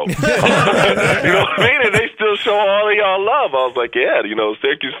time ago. You know what I mean? And they still show all of y'all love. I was like, yeah,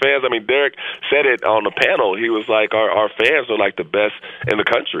 Syracuse fans. I mean, Derek said it on the panel. He was like, our fans are like the best in the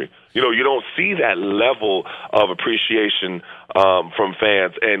country. You don't see that level of appreciation from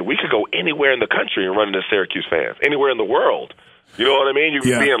fans, and we could go anywhere in the country and run into Syracuse fans, anywhere in the world. You know what I mean? You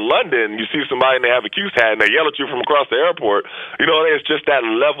could be in London, you see somebody and they have a Cuse hat, and they yell at you from across the airport. It's just that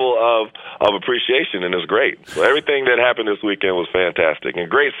level of appreciation, and it's great. So everything that happened this weekend was fantastic, and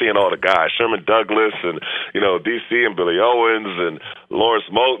great seeing all the guys, Sherman Douglas, and DC and Billy Owens and Lawrence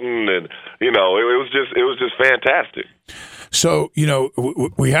Moulton, and it was just fantastic. So,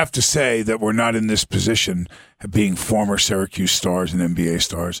 we have to say that we're not in this position of being former Syracuse stars and NBA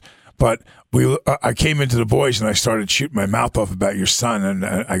stars. But I came into the boys and I started shooting my mouth off about your son. And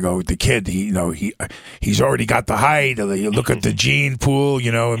I go, the kid, he's already got the height. You look at the gene pool,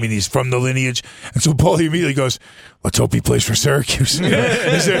 he's from the lineage. And so Paulie immediately goes, let's hope he plays for Syracuse.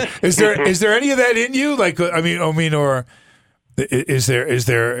 Is there any of that in you? Or is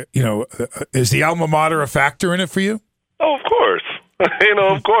the alma mater a factor in it for you? Oh, of course.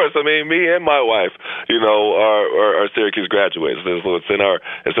 Of course. I mean, me and my wife, are Syracuse graduates. So it's in our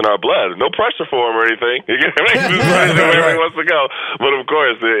blood. No pressure for him or anything. He can make wherever he wants to go. But of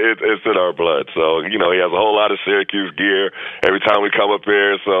course, it's in our blood. So he has a whole lot of Syracuse gear every time we come up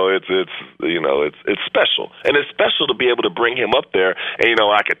here. So it's special, and it's special to be able to bring him up there. And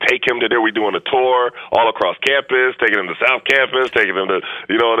I could take him to there. We're doing a tour all across campus, taking him to South Campus, taking him to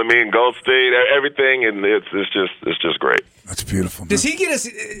Gold State, everything, and it's just great. That's beautiful. Does he get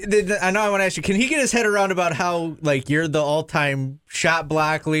I know I want to ask you, can he get his head around about how, you're the all-time shot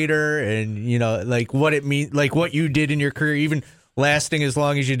block leader and, what it means, what you did in your career, even lasting as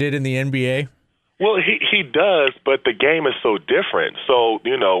long as you did in the NBA? Well, he does, but the game is so different. So,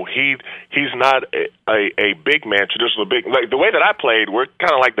 he's not a big man, traditional big. Like the way that I played, we're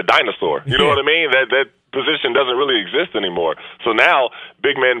kind of like the dinosaur. You know what I mean? That position doesn't really exist anymore. So now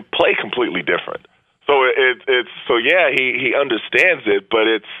big men play completely different. So he understands it, but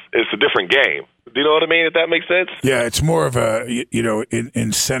it's a different game. Do you know what I mean? If that makes sense? Yeah, it's more of a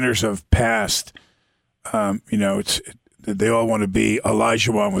in centers of past. They all want to be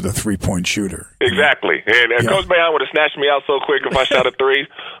Elijah Wan with a 3-point shooter. Exactly, and Coach Mayon would have snatched me out so quick if I shot a 3.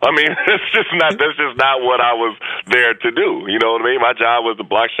 I mean, that's just not what I was there to do. You know what I mean? My job was to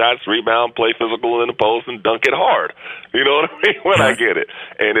block shots, rebound, play physical in the post, and dunk it hard. You know what I mean? When I get it,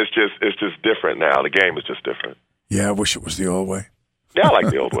 and it's just different now. The game is just different. Yeah, I wish it was the old way. Yeah, I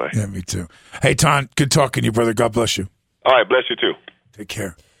like the old way. Yeah, me too. Hey, Ton, good talking to you, brother. God bless you. All right, bless you too. Take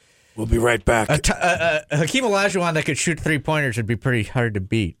care. We'll be right back. Hakeem Olajuwon that could shoot 3-pointers would be pretty hard to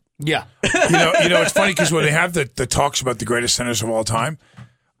beat. Yeah. It's funny because when they have the talks about the greatest centers of all time,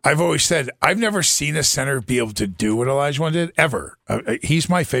 I've always said I've never seen a center be able to do what Olajuwon did, ever. He's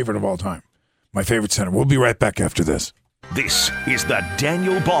my favorite of all time. My favorite center. We'll be right back after this. This is the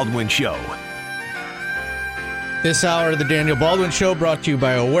Daniel Baldwin Show. This hour of the Daniel Baldwin Show brought to you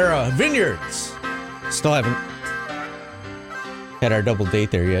by Owera Vineyards. Still haven't had our double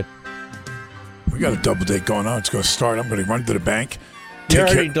date there yet. We got a double date going on. It's going to start. I'm going to run to the bank. You're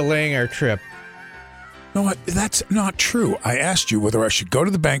already delaying our trip. No, that's not true. I asked you whether I should go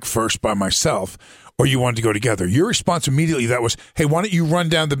to the bank first by myself or you wanted to go together. Your response immediately that was, hey, why don't you run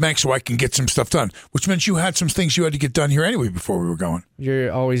down the bank so I can get some stuff done? Which meant you had some things you had to get done here anyway before we were going.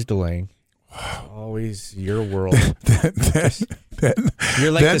 You're always delaying. Always your world.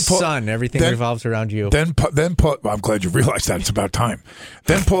 You're like the sun. Everything revolves around you. Well, I'm glad you realized that. It's about time.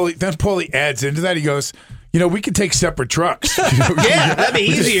 Then Paulie adds into that. He goes, We could take separate trucks. Yeah, that'd be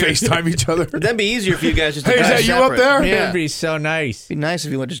easier. Just FaceTime each other. That'd be easier for you guys just to Hey, is drive that you separate. up there? Yeah. That'd be so nice. It'd be nice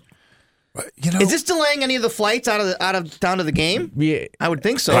if you would just. You know, Is this delaying any of the flights out of down to the game? Yeah, I would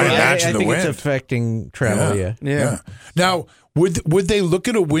think so. I right? imagine I the think wind. it's affecting travel. Yeah. Now, would they look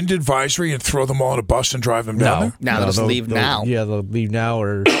at a wind advisory and throw them all in a bus and drive them down there? Now they'll just leave now. Yeah, they'll leave now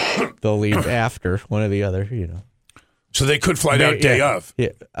or they'll leave after, one or the other. So they could fly out day of.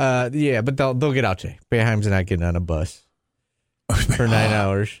 Yeah, but they'll get out today. Bayheim's not getting on a bus for 9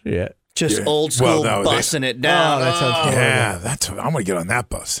 hours. Yeah, Just old school bussing it down. Oh, that sounds horrible. Yeah, I'm going to get on that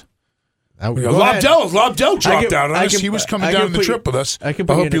bus. Lobdell dropped down on us. He was coming down the trip with us. I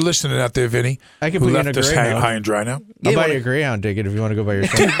hope you're listening out there, Vinny. I can who put you in left a us Greyhound. high and dry now. I'll buy you a Greyhound ticket if you want to go by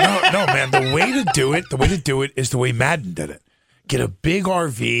yourself. No, man. The way to do it is the way Madden did it. Get a big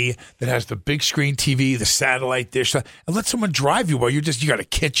RV that has the big screen TV, the satellite dish, and let someone drive you while you got a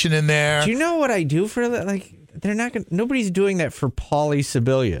kitchen in there. Do you know what I do for that? Like, they're not gonna. Nobody's doing that for Paulie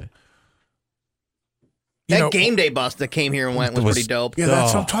Sibilia. That game day bus that came here and went was pretty dope. Yeah,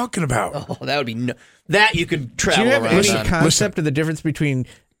 that's what I'm talking about. Oh, that would be that you could travel Do you have around. any concept of the difference between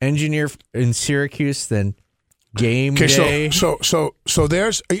engineer in Syracuse than game day? So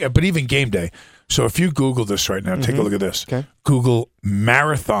there's, but even game day. So if you Google this right now, take a look at this. Okay. Google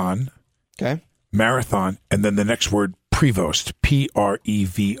marathon. Okay. Marathon, and then the next word, Prevost,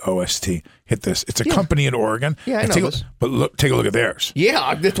 Prevost. Hit this. It's a company in Oregon. Yeah, I know this. But take a look at theirs.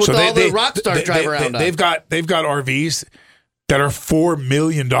 Yeah, that's what all the rock stars drive around on. They've got RVs that are $4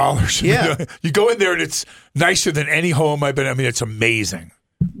 million. Yeah. You go in there and it's nicer than any home I've been. I mean, it's amazing.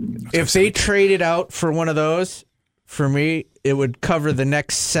 If they traded out for one of those, for me, it would cover the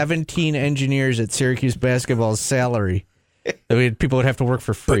next 17 engineers at Syracuse basketball's salary. I mean, people would have to work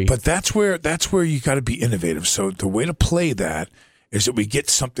for free. But that's where you got to be innovative. So the way to play that is that we get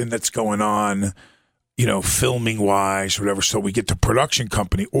something that's going on, filming wise, or whatever. So we get the production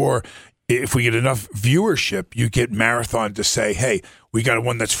company, or if we get enough viewership, you get Marathon to say, "Hey, we got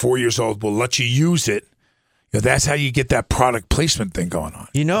one that's 4 years old. We'll let you use it." That's how you get that product placement thing going on.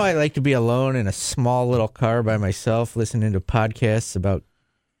 I like to be alone in a small little car by myself, listening to podcasts about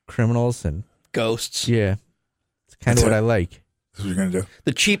criminals and ghosts. Yeah. Kind of what I like. That's what you're going to do?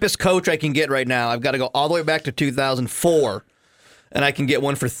 The cheapest coach I can get right now, I've got to go all the way back to 2004, and I can get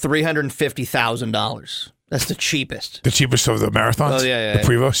one for $350,000. That's the cheapest. The cheapest of the marathons? Oh, yeah. The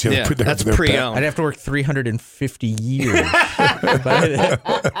Prevost? Yeah, that's pre-owned. I'd have to work 350 years.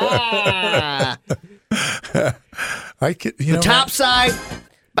 The top side,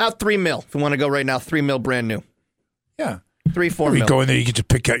 about $3 million. If you want to go right now, $3 million brand new. Yeah. 3-4 You million. go in there, you get to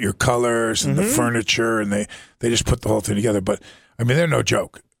pick out your colors and the furniture, and they just put the whole thing together. But, I mean, they're no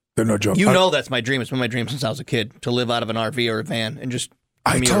joke. They're no joke. That's my dream. It's been my dream since I was a kid, to live out of an RV or a van and just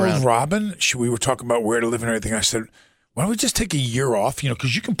I commute told around. Robin, we were talking about where to live and everything. I said, why don't we just take a year off?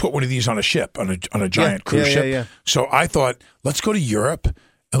 Because you can put one of these on a ship, on a giant cruise ship. Yeah. So I thought, let's go to Europe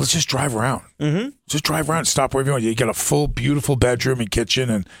and let's just drive around. Mm-hmm. Just drive around, stop wherever you want. You get a full, beautiful bedroom and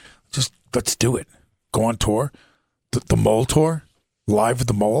kitchen, and just let's do it. Go on tour. The mole tour. Live with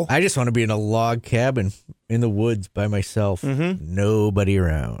the mole. I just want to be in a log cabin in the woods by myself. Mm-hmm. Nobody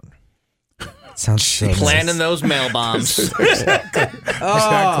around. Sounds so nice. Planning those mail bombs. Exactly.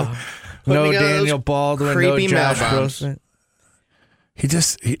 No Daniel Baldwin, no Josh Grossman.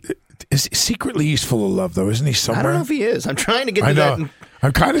 Secretly he's full of love, though, isn't he? Somewhere. I don't know if he is. I'm trying to get to that.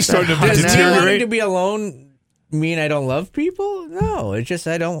 I'm kind of starting to Does deteriorate. wanting to be alone mean I don't love people? No, it's just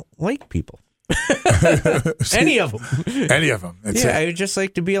I don't like people. Any of them. That's it. I just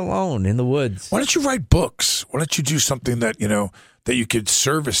like to be alone in the woods. Why don't you write books? Why don't you do something that that you could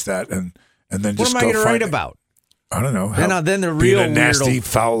service that and then just what am I going to write about? I don't know. Then the real being a nasty, weird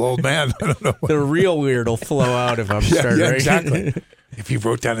foul old man. I don't know. The real weird will flow out if I'm starting. Yeah, exactly. If he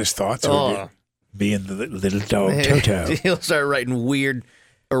wrote down his thoughts, it would be me and the little dog Toto. He'll start writing weird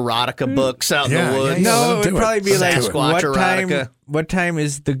erotica books out in the woods. No, it would probably be like, Sasquatch what time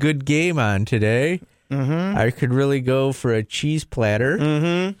is the good game on today? Mm-hmm. I could really go for a cheese platter.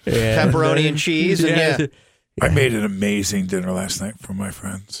 Mm-hmm. Pepperoni and cheese. And I made an amazing dinner last night for my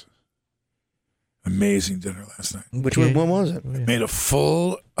friends. Amazing dinner last night. Which one was it? I made a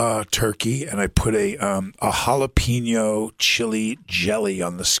full turkey, and I put a jalapeno chili jelly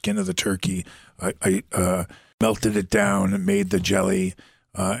on the skin of the turkey. I melted it down and made the jelly,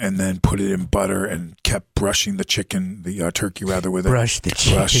 and then put it in butter and kept brushing the turkey with it. Brush the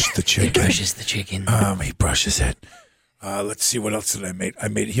chicken. He brushes the chicken. He brushes it. Let's see, what else did I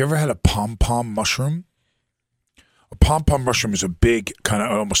make? You ever had a pom-pom mushroom? A pom-pom mushroom is a big, kind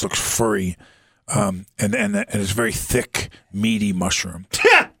of, almost looks furry, and it's a very thick, meaty mushroom.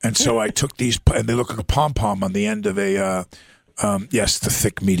 And so I took these, and they look like a pom-pom on the end of a, yes, the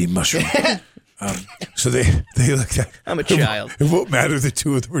thick, meaty mushroom. So they looked at. I'm a child. It won't matter. The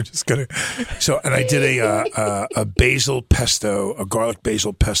two of them are just gonna. So, and I did a basil pesto, a garlic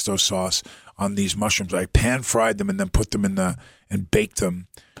basil pesto sauce on these mushrooms. I pan fried them and then put them and baked them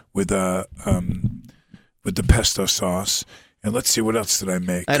with the pesto sauce. And let's see, what else did I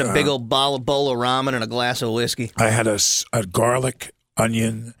make? I had a big old bowl of ramen and a glass of whiskey. I had a garlic,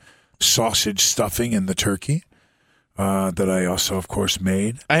 onion, sausage stuffing in the turkey that I also, of course,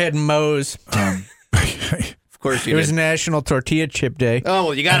 made. I had Moe's. Of course you did. It was National Tortilla Chip Day. Oh,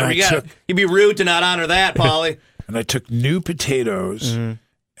 well, you'd be rude to not honor that, Paulie. And I took new potatoes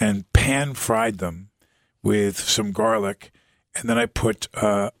and pan fried them with some garlic, and then I put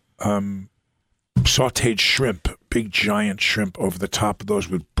sautéed shrimp, big giant shrimp, over the top of those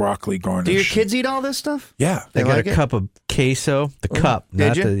with broccoli garnish. Do your kids eat all this stuff? Yeah. They got a cup of queso. The cup.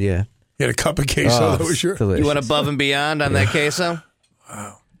 Did you? You had a cup of queso? That was your... delicious. You went above and beyond on that queso?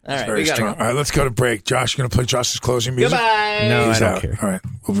 Wow. All right, very we gotta strong. go. All right, let's go to break. Josh, you going to play Josh's closing music? Goodbye. No, He's I don't out. care. All right,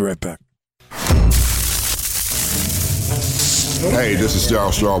 we'll be right back. Hey, this is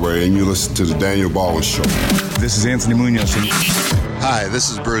Darryl Strawberry, and you listen to the Daniel Baldwin Show. This is Anthony Munoz. Hi,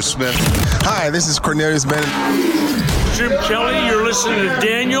 this is Bruce Smith. Hi, this is Cornelius Bennett. Jim Kelly, you're listening to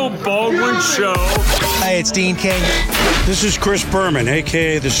Daniel Baldwin Show. Hey, it's Dean King. This is Chris Berman,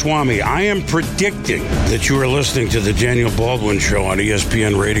 a.k.a. the Swami. I am predicting that you are listening to the Daniel Baldwin Show on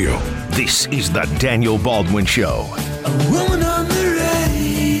ESPN Radio. This is the Daniel Baldwin Show. A woman on the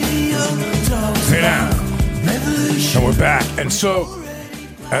radio. Hey now. And we're back. And so,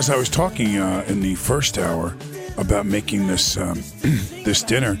 as I was talking in the first hour about making this this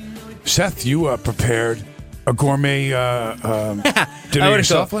dinner, Seth, you prepared a gourmet dinner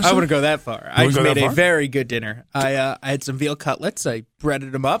yourself? I wouldn't go that far. I just made a very good dinner. I had some veal cutlets. I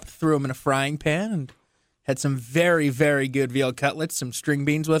breaded them up, threw them in a frying pan, and had some very, very good veal cutlets, some string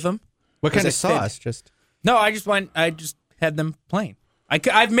beans with them. What kind of sauce? No, I just had them plain.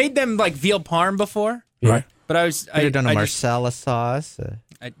 I've made them like veal parm before. Right. But I Could have done a Marsala sauce.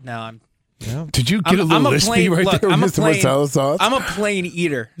 No. Did you get a little lispy there with the Marsala sauce? I'm a plain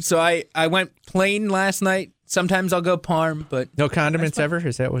eater, so I went plain last night. Sometimes I'll go parm, but no condiments ever.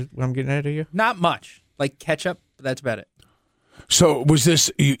 Is that what I'm getting at of you? Not much, like ketchup. But that's about it. So was this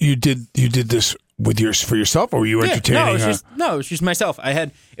you did this for yourself, or were you entertaining? No, it was just myself.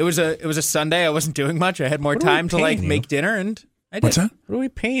 It was a Sunday. I wasn't doing much. I had more time to make dinner, and I did. What's that? What are we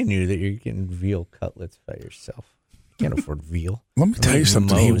paying you that you're getting veal cutlets by yourself? You can't afford veal. Let me tell you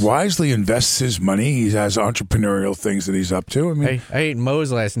something. He wisely invests his money. He has entrepreneurial things that he's up to. I mean, I ate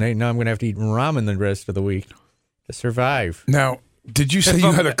Moe's last night. Now I'm going to have to eat ramen the rest of the week to survive. Now, did you say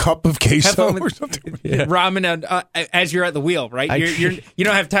you had a cup of queso or something? Yeah. Ramen as you're at the wheel, right? You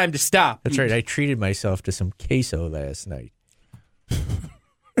don't have time to stop. That's right. I treated myself to some queso last night.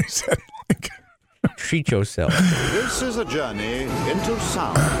 Treat yourself. This is a journey into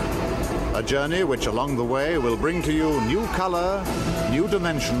sound. A journey which along the way will bring to you new color, new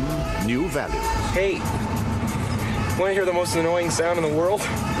dimension, new values. Hey, want to hear the most annoying sound in the world?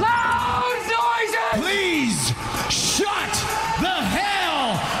 Loud noises! Please shut the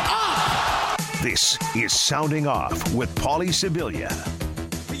hell up! This is Sounding Off with Paulie Sibilia.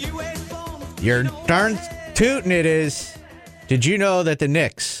 You're darn tootin' it is. Did you know that the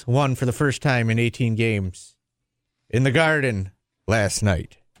Knicks won for the first time in 18 games in the Garden last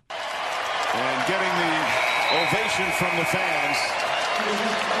night? And getting the ovation from the fans.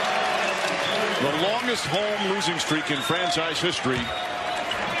 The longest home losing streak in franchise history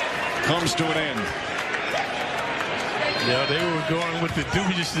comes to an end. Yeah, they were going with the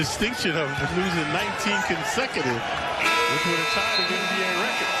dubious distinction of losing 19 consecutive, which would have tied an NBA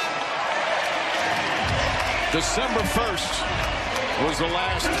record. December 1st was the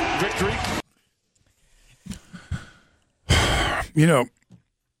last victory. You know,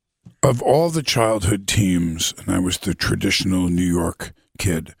 of all the childhood teams, and I was the traditional New York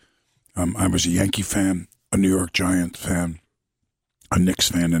kid, I was a Yankee fan, a New York Giants fan, a Knicks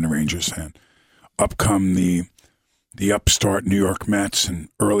fan, and a Rangers fan. Up come the upstart New York Mets, and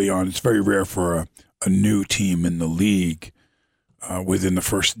early on, it's very rare for a new team in the league within the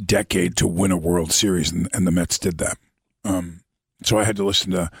first decade to win a World Series, and the Mets did that. So I had to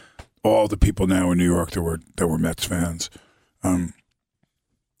listen to all the people now in New York that were Mets fans.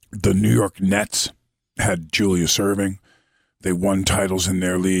 The New York Nets had Julius Erving. They won titles in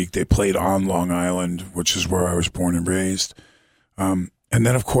their league. They played on Long Island, which is where I was born and raised. And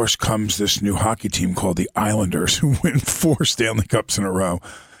then, of course, comes this new hockey team called the Islanders, who win 4 Stanley Cups in a row.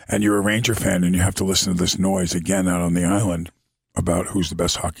 and you're a Ranger fan and you have to listen to this noise again out on the island about who's the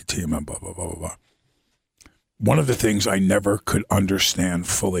best hockey team and blah, blah, blah, blah, blah. One of the things I never could understand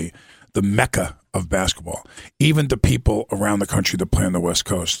fully, the mecca of basketball, even the people around the country that play on the West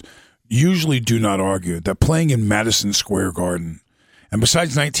Coast, usually do not argue that playing in Madison Square Garden, and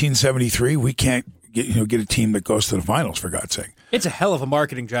besides 1973, we can't get a team that goes to the finals, for God's sake. It's a hell of a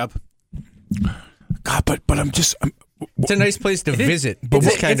marketing job. God, but it's a nice place to visit.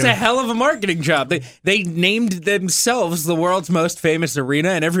 It's a hell of a marketing job. They named themselves the world's most famous arena,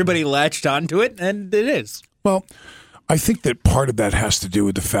 and everybody latched onto it, and it is. Well, I think that part of that has to do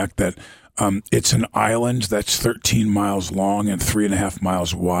with the fact that it's an island that's 13 miles long and 3.5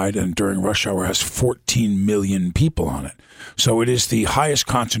 miles wide, and during rush hour has 14 million people on it. So it is the highest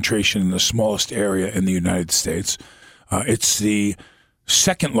concentration in the smallest area in the United States. It's the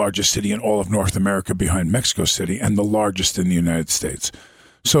second largest city in all of North America behind Mexico City, and the largest in the United States.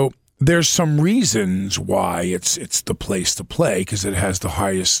 So there's some reasons why it's the place to play, because it has the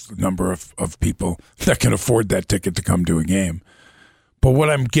highest number of people that can afford that ticket to come to a game. But what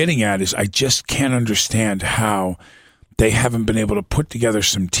I'm getting at is I just can't understand how they haven't been able to put together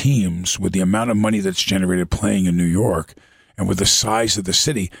some teams with the amount of money that's generated playing in New York and with the size of the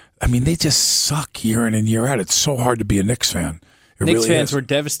city. I mean, they just suck year in and year out. It's so hard to be a Knicks fan. Knicks fans were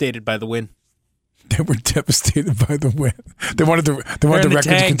devastated by the win. They were devastated by the win. They wanted the record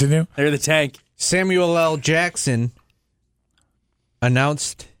to continue. They're the tank. Samuel L. Jackson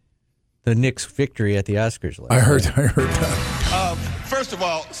announced the Knicks' victory at the Oscars last night. I heard that. First of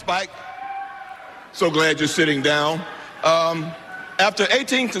all, Spike, so glad you're sitting down. After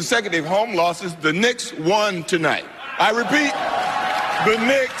 18 consecutive home losses, the Knicks won tonight. I repeat, the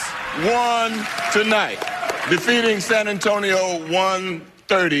Knicks won tonight, defeating San Antonio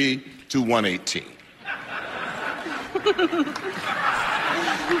 130-118.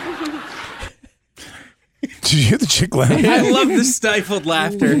 Did you hear the chick laughing? I love the stifled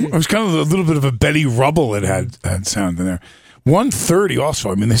laughter. It was kind of a little bit of a Betty Rubble it had sound in there. 130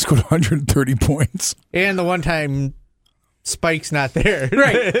 also. I mean, they scored 130 points. And the one time Spike's not there.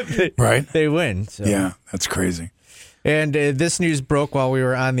 Right. Right? They win. So. Yeah, that's crazy. And this news broke while we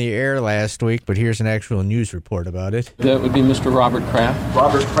were on the air last week, but here's an actual news report about it. That would be Mr. Robert Kraft.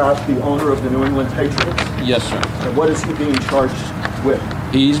 Robert Kraft, the owner of the New England Patriots? Yes, sir. And what is he being charged with?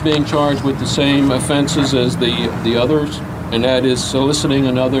 He's being charged with the same offenses as the others, and that is soliciting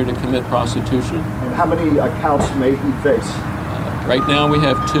another to commit prostitution. And how many counts may he face? Right now we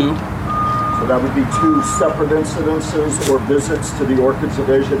have 2. So that would be 2 separate incidences or visits to the Orchids of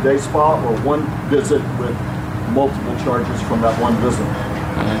Asia Day Spa, or one visit with multiple charges from that one visit?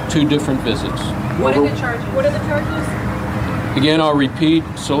 2 different visits. What are the charges? Again, I'll repeat,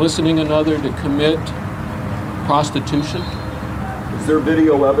 soliciting another to commit prostitution. Is there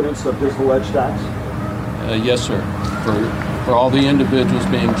video evidence of his alleged acts? Yes, sir, for all the individuals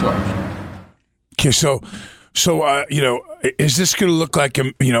being charged. Okay, so is this going to look like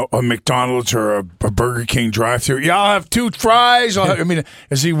a McDonald's or a Burger King drive-thru? Yeah, I'll have 2 fries.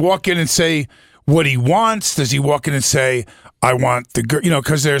 Does he walk in and say what he wants? Does he walk in and say, I want the,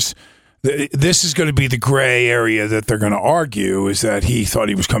 because this is going to be the gray area that they're going to argue, is that he thought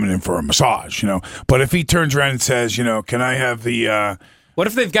he was coming in for a massage, But if he turns around and says, can I have the... What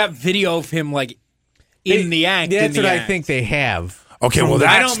if they've got video of him, in the act? That's what I think they have. Okay, well,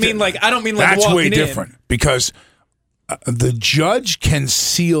 I don't mean that's way different, because the judge can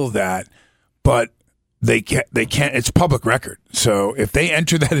seal that, but they can't. It's public record. So if they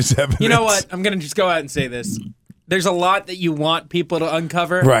enter that as evidence, you know what? I'm going to just go out and say this. There's a lot that you want people to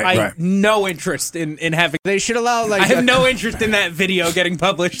uncover. Right, I right. have no interest in having. They should allow. I have no interest in that video getting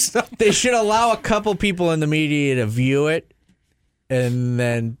published. So. They should allow a couple people in the media to view it, and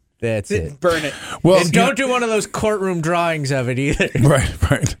then. That's it. Burn it. Well, and don't do one of those courtroom drawings of it either.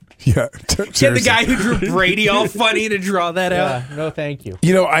 Right. Yeah. Get the guy who drew Brady all funny to draw that out. No, thank you.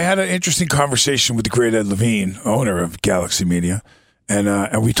 I had an interesting conversation with the great Ed Levine, owner of Galaxy Media,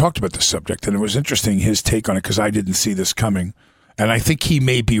 and we talked about this subject, and it was interesting, his take on it, because I didn't see this coming, and I think he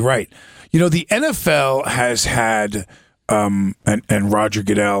may be right. The NFL has had, and Roger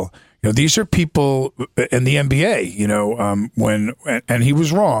Goodell, these are people in the NBA, and he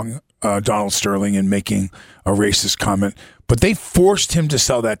was wrong, Donald Sterling, in making a racist comment, but they forced him to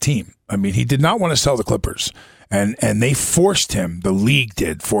sell that team. I mean, he did not want to sell the Clippers, and they forced him, the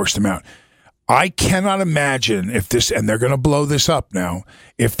league forced him out. I cannot imagine if this, and they're going to blow this up now,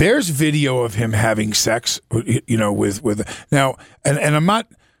 if there's video of him having sex, with now, and I'm not,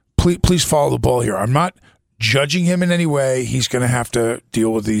 please follow the ball here, I'm not judging him in any way. He's going to have to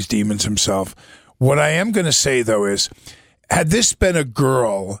deal with these demons himself. What I am going to say, though, is had this been a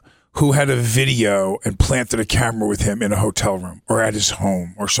girl who had a video and planted a camera with him in a hotel room or at his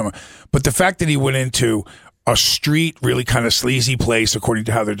home or somewhere, but the fact that he went into a street, really kind of sleazy place, according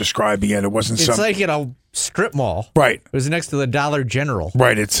to how they're describing it, it wasn't. It's like in a strip mall, right? It was next to the Dollar General,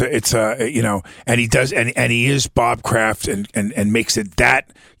 right? It's and he does, and he is Bob Kraft, and makes it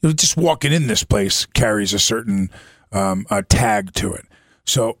that just walking in this place carries a certain tag to it.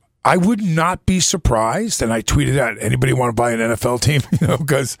 So I would not be surprised, and I tweeted out, anybody want to buy an NFL team?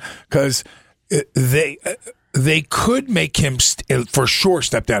 Because they could make him for sure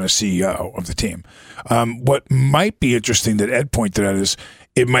step down as CEO of the team. What might be interesting that Ed pointed out is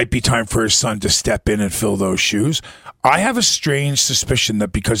it might be time for his son to step in and fill those shoes. I have a strange suspicion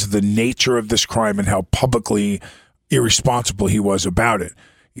that because of the nature of this crime and how publicly irresponsible he was about it,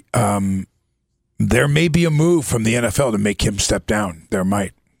 there may be a move from the NFL to make him step down. There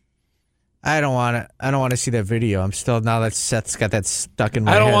might. I don't want to see that video. I'm still, now that Seth's got that stuck in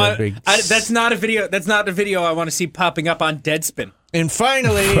my head. That's not a video. That's not a video I want to see popping up on Deadspin. And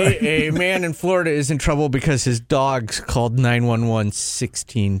finally, a man in Florida is in trouble because his dog's called 911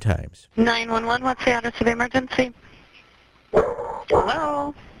 16 times. 911, what's the address of the emergency?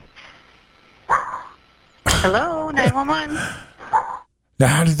 Hello? Hello, 911. Now,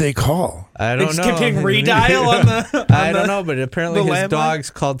 how did they call? I don't know. Keep redial on the. I don't know, but apparently his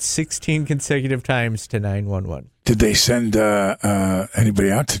dog's called 16 consecutive times to 911. Did they send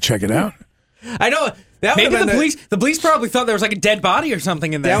anybody out to check it out? I know. Maybe the police probably thought there was like a dead body or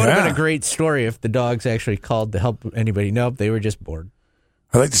something in there. That would have been a great story if the dogs actually called to help anybody. Nope, they were just bored.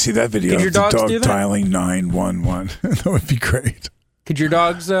 I'd like to see that video of the dog dialing 911. That would be great. Could your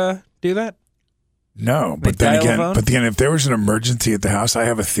dogs do that? No, but then again, if there was an emergency at the house, I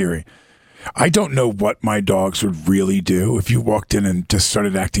have a theory. I don't know what my dogs would really do if you walked in and just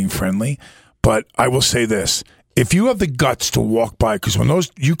started acting friendly, but I will say this. If you have the guts to walk by, because when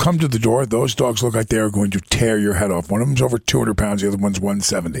you come to the door, those dogs look like they are going to tear your head off. One of them's over 200 pounds, the other one's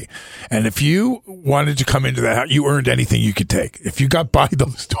 170. And if you wanted to come into that house, you earned anything you could take. If you got by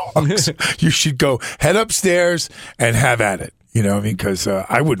those dogs, you should go head upstairs and have at it. You know what I mean? Because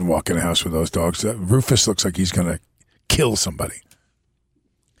I wouldn't walk in a house with those dogs. Rufus looks like he's going to kill somebody.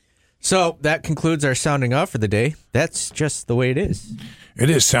 So that concludes our sounding off for the day. That's just the way it is. It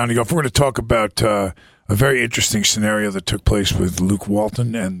is sounding off. We're going to talk about a very interesting scenario that took place with Luke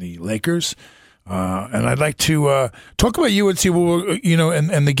Walton and the Lakers. And I'd like to talk about UNC,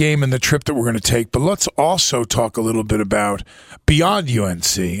 and the game and the trip that we're going to take. But let's also talk a little bit about beyond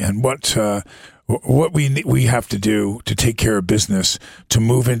UNC and what we have to do to take care of business to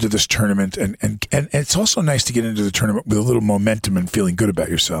move into this tournament. And it's also nice to get into the tournament with a little momentum and feeling good about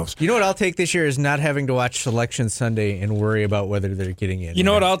yourselves. You know what I'll take this year is not having to watch Selection Sunday and worry about whether they're getting in. You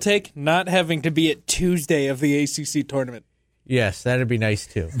know what I'll take? Not having to be at Tuesday of the ACC tournament. Yes, that'd be nice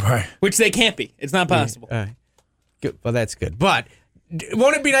too. Right. Which they can't be. It's not possible. Good. Well, that's good. But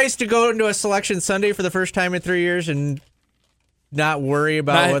won't it be nice to go into a Selection Sunday for the first time in 3 years and not worry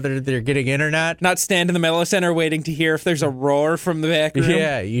about whether they're getting in or not? Not stand in the Melo Center waiting to hear if there's a roar from the back room?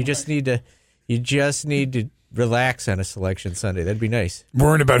 Yeah, you just need to relax on a Selection Sunday. That'd be nice.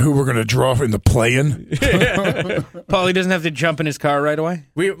 Worrying about who we're going to draw in the play-in. Paulie doesn't have to jump in his car right away?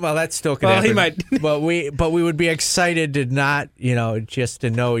 Well, that still could happen. He might. but we would be excited to not, just to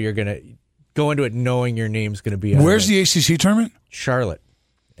know you're going to go into it knowing your name's going to be on Where's the ACC tournament? Charlotte.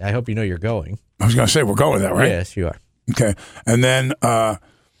 I hope you know you're going. I was going to say, we're going there, right? Yes, you are. Okay. And then are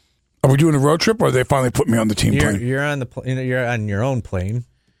we doing a road trip or are they finally putting me on the team plane? You're on you're on your own plane.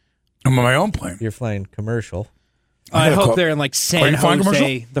 I'm on my own plane. You're flying commercial. I hope they're in like San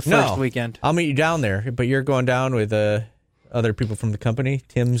Jose the first weekend. I'll meet you down there, but you're going down with other people from the company.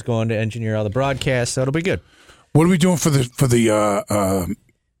 Tim's going to engineer all the broadcasts, so it'll be good. What are we doing for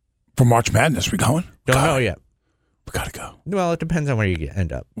March Madness? We going? Don't know yet. We gotta go. Well, it depends on where you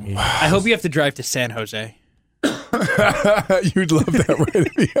end up. I hope you have to drive to San Jose. You'd love that,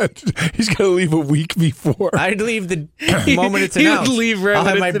 right? He's got to leave a week before. I'd leave the moment it's announced. He would leave right I'll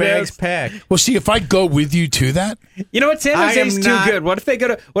when have my it's bags announced. packed. Well, see, if I go with you to that, you know what? San Jose's too good. What if they go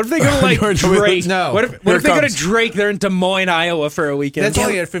to like Drake? No. What if they go to Drake? They're in Des Moines, Iowa for a weekend. That's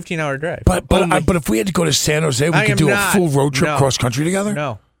only a 15-hour drive. But if we had to go to San Jose, we could do a full road trip cross country together.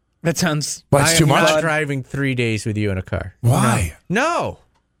 No, that sounds. That's too much. I'm not driving 3 days with you in a car. Why? No.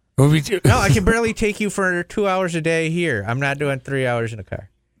 No, I can barely take you for 2 hours a day here. I'm not doing 3 hours in a car.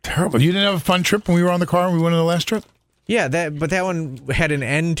 Terrible. You didn't have a fun trip when we were on the car and we went on the last trip? Yeah, but that one had an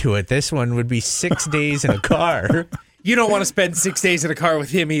end to it. This one would be 6 days in a car. You don't want to spend 6 days in a car with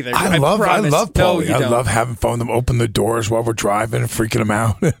him either. I love promise. Paulie. No, I love having fun with him, open the doors while we're driving and freaking him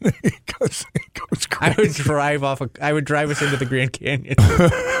out. He goes crazy. I would drive us into the Grand Canyon.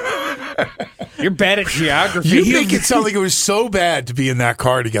 You're bad at geography. You make it sound like it was so bad to be in that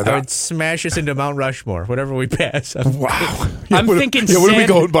car together. I would smash us into Mount Rushmore, whatever we pass. Wow. I'm thinking. What are we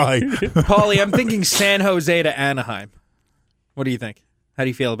going by? Paulie, I'm thinking San Jose to Anaheim. What do you think? How do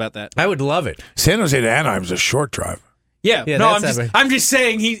you feel about that? I would love it. San Jose to Anaheim is a short drive. Yeah, no, I'm just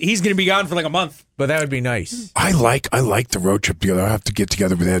saying he's going to be gone for like a month. But that would be nice. I like the road trip together. I have to get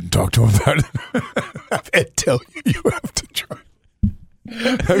together with Ed and talk to him about it. Have Ed tell you have to try.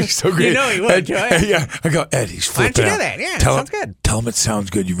 That was so great. You know he would, Ed. Yeah, I go, Ed, he's flipping out. Why don't you do that? Yeah, tell sounds him, good. Tell him it sounds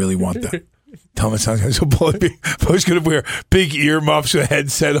good. You really want that. Tell him it sounds good. So Paulie's going to wear big earmuffs with a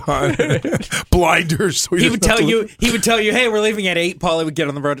headset on, blinders. So he would tell you, hey, we're leaving at 8. Paulie would get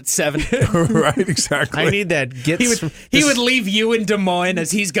on the road at 7. Right, exactly. I need that. He would leave you in Des Moines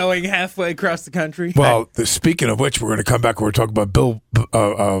as he's going halfway across the country. Well, speaking of which, we're going to come back. We're talking about Bill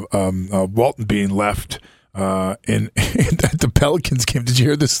Walton being left at the Pelicans game. Did you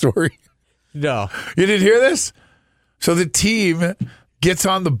hear this story? No. You didn't hear this? So the team gets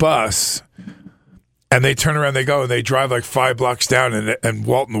on the bus, and they turn around, they go, and they drive like 5 blocks down, and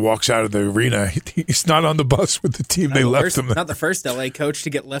Walton walks out of the arena. He's not on the bus with the team. They left him. Not the first LA coach to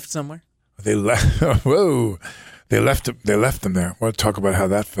get left somewhere. They left. Whoa. They left him. They left him there. Want to talk about how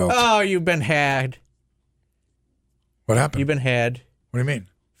that felt? Oh, you've been had. What happened? You've been had. What do you mean?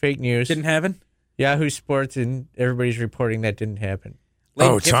 Fake news. Didn't happen? Yahoo Sports and everybody's reporting that didn't happen.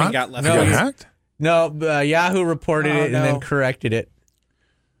 Lane it's Kiffin on? got left. No, got hacked? No, Yahoo reported it and then corrected it.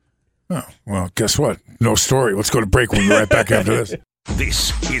 Oh, well, guess what? No story. Let's go to break. We'll be right back after this.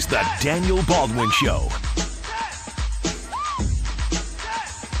 This is the Daniel Baldwin Show.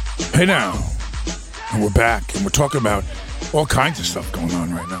 Hey now, and we're back, and we're talking about all kinds of stuff going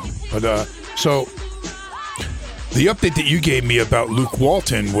on right now. But so the update that you gave me about Luke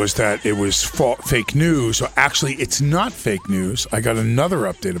Walton was that it was fake news. So actually, it's not fake news. I got another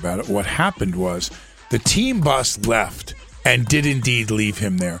update about it. What happened was the team bus left and did indeed leave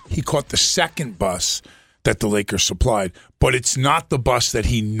him there. He caught the second bus that the Lakers supplied, but it's not the bus that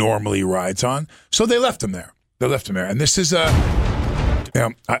he normally rides on. So they left him there. And this is I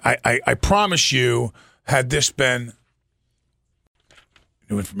promise you, had this been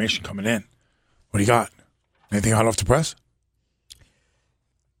new information coming in, what do you got? Anything hot off the press?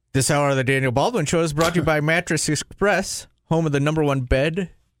 This hour of the Daniel Baldwin Show is brought to you by Mattress Express, home of the number one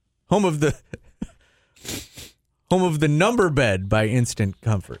bed, home of the number bed by Instant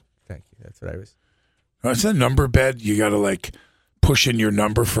Comfort. Thank you. That's what I was. It's a number bed. You got to like push in your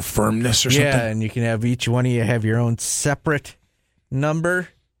number for firmness or something. Yeah, and you can have each one of you have your own separate number.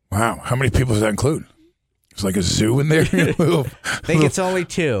 Wow, how many people does that include? It's like a zoo in there. I think it's only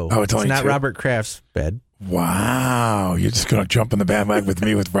 2. Oh, it's only not 2. Robert Kraft's bed. Wow, you're just going to jump in the bandwagon with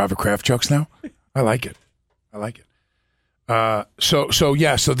me with Robert Kraft jokes now? I like it. So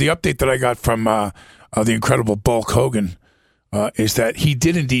the update that I got from the incredible Bulk Hogan is that he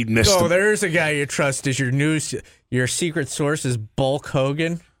did indeed miss. Oh, there's a guy you trust as your secret source is Bulk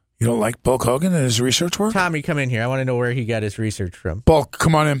Hogan. You don't like Bulk Hogan and his research work? Tommy, come in here. I want to know where he got his research from. Bulk,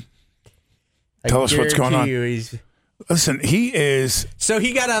 come on in. Tell us what's going on. He's... Listen, he is. So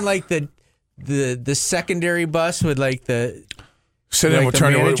he got on like the secondary bus with like the. Sit in, we'll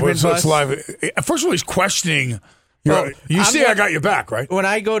turn it. It's live. First of all, he's questioning. You see, I got your back, right? When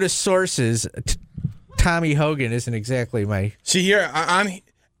I go to sources, Tommy Hogan isn't exactly my. See here, I'm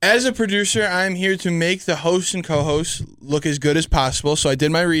as a producer, I'm here to make the host and co-host look as good as possible. So I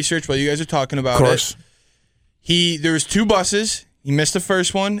did my research while you guys are talking about it. Of course. There was 2 buses. He missed the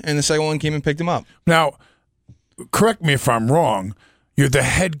first one, and the second one came and picked him up. Now, correct me if I'm wrong. You're the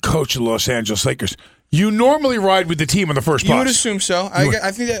head coach of the Los Angeles Lakers. You normally ride with the team on the first bus. You would assume so.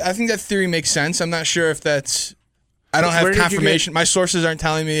 I think that theory makes sense. I'm not sure if that's. I don't have confirmation. My sources aren't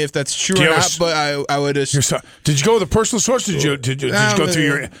telling me if that's true or not. But I would assume. Did you go with a personal source? Or did you go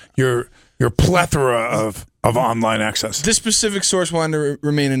through your plethora of online access? This specific source wanted to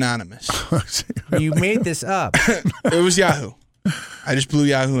remain anonymous. You made this up. It was Yahoo. I just blew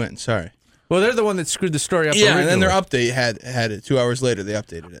Yahoo in. Sorry. Well, they're the one that screwed the story up. Yeah, and then their update had it 2 hours later. They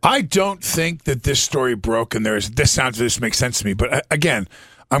updated it. I don't think that this story broke, and this makes sense to me. But again,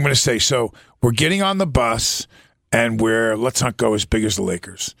 I'm going to say, so we're getting on the bus, and let's not go as big as the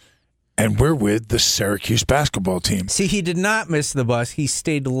Lakers, and we're with the Syracuse basketball team. See, he did not miss the bus. He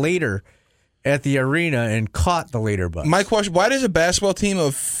stayed later at the arena and caught the later bus. My question: why does a basketball team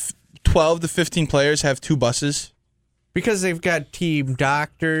of 12 to 15 players have 2 buses? Because they've got team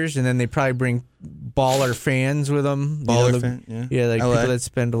doctors, and then they probably bring baller fans with them. Yeah, like LA. people that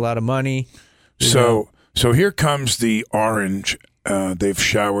spend a lot of money. So here comes the Orange. They've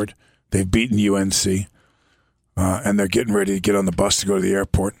showered. They've beaten UNC. And they're getting ready to get on the bus to go to the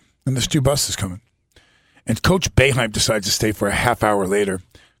airport. And there's 2 buses coming. And Coach Boeheim decides to stay for a half hour later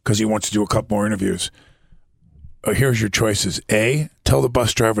because he wants to do a couple more interviews. Here's your choices. A, tell the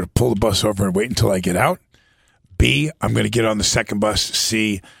bus driver to pull the bus over and wait until I get out. B, I'm going to get on the second bus.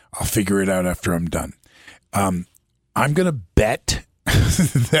 C, I'll figure it out after I'm done. I'm going to bet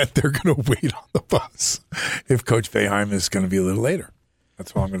that they're going to wait on the bus if Coach Boeheim is going to be a little later.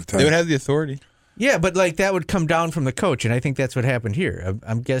 That's all I'm going to tell you. They would have the authority. Yeah, but like that would come down from the coach, and I think that's what happened here.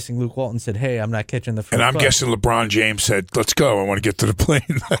 I'm guessing Luke Walton said, "Hey, I'm not catching the first And I'm bus." guessing LeBron James said, "Let's go. I want to get to the plane."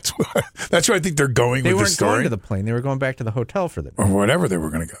 That's where I think they're going They with the weren't story, going to the plane; they were going back to the hotel for the or whatever they were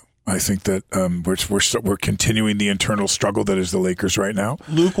going to go. I think that we're continuing the internal struggle that is the Lakers right now.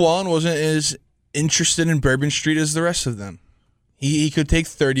 Luke Walton wasn't as interested in Bourbon Street as the rest of them. He could take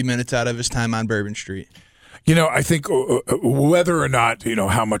 30 minutes out of his time on Bourbon Street. I think whether or not,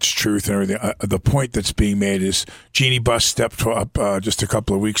 how much truth and everything, the point that's being made is Jeannie Buss stepped up just a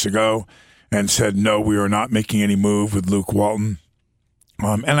couple of weeks ago and said, no, we are not making any move with Luke Walton.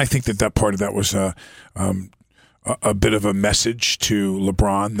 And I think that part of that was a bit of a message to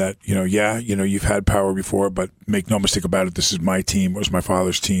LeBron that, you've had power before, but make no mistake about it, this is my team. It was my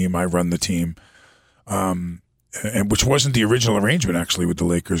father's team. I run the team. And which wasn't the original arrangement, actually, with the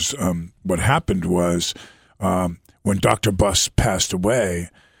Lakers. What happened was when Dr. Buss passed away,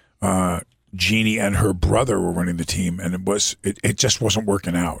 Jeannie and her brother were running the team, and it just wasn't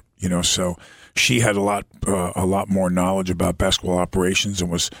working out. So she had a lot more knowledge about basketball operations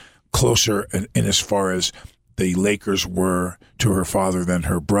and was closer in as far as the Lakers were to her father than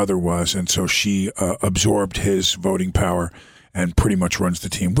her brother was, and so she absorbed his voting power and pretty much runs the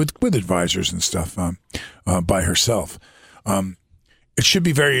team with advisors and stuff by herself. It should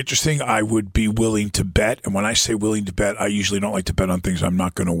be very interesting. I would be willing to bet, and when I say willing to bet, I usually don't like to bet on things I'm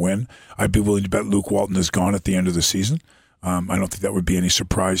not going to win. I'd be willing to bet Luke Walton is gone at the end of the season. I don't think that would be any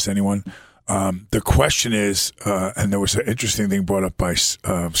surprise to anyone. The question is, and there was an interesting thing brought up by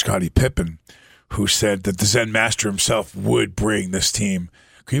Scottie Pippen, who said that the Zen Master himself would bring this team.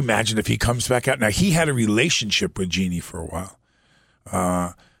 Can you imagine if he comes back out? Now, he had a relationship with Jeannie for a while.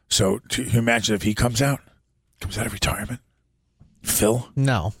 So can you imagine if he comes out of retirement? Phil?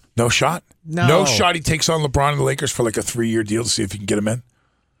 No shot? No shot. He takes on LeBron and the Lakers for like a 3-year deal to see if he can get him in?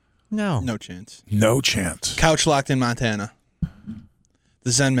 No chance. No chance. Couch locked in Montana.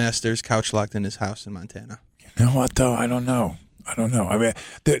 The Zen Master's couch locked in his house in Montana. You know what, though? I don't know. I mean,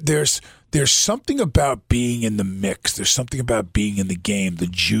 there's something about being in the mix. There's something about being in the game, the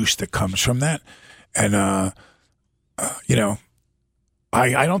juice that comes from that. And,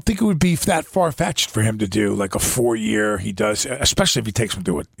 I don't think it would be that far-fetched for him to do like a 4-year. He does, especially if he takes him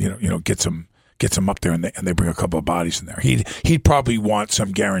to it, gets him up there and they bring a couple of bodies in there. He'd probably want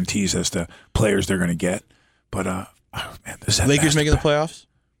some guarantees as to players they're going to get. But Lakers making the playoffs?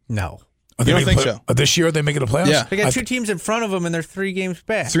 No. You don't think so? This year, are they making the playoffs? Yeah. They got 2 teams in front of them, and they're 3 games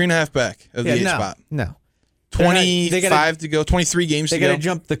back. 3.5 back of the 8th spot. No. 25 to go, 23 games to go. They got to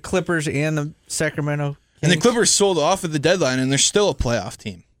jump the Clippers and the Sacramento Kings. And the Clippers sold off at the deadline, and they're still a playoff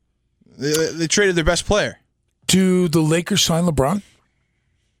team. They traded their best player. Do the Lakers sign LeBron?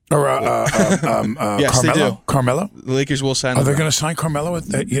 Or yes, Carmelo? they do. Carmelo? The Lakers will sign LeBron. Are they going to sign Carmelo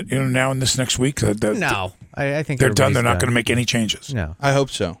now and this next week? No. I think they're done. They're not going to make any changes. No. I hope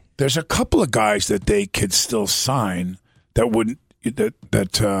so. There's a couple of guys that they could still sign that wouldn't they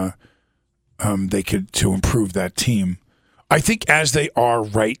could to improve that team. I think as they are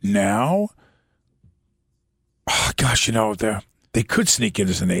right now, they could sneak in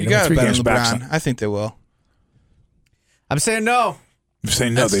as an 8. You got to bet on LeBron. I think they will. I'm saying no. I'm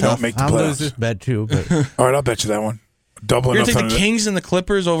saying no. They don't make the playoffs. I'll lose this bet too. But. All right, I'll bet you that one. Double. You're going to take the Kings and the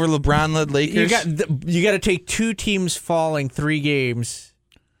Clippers over LeBron-led Lakers? You got to take 2 teams falling 3 games.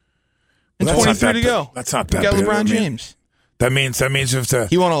 And 23 to go. That's not bad. You got LeBron James. That means if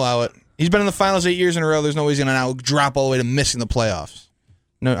he won't allow it. He's been in the finals 8 years in a row. There's no way he's going to now drop all the way to missing the playoffs.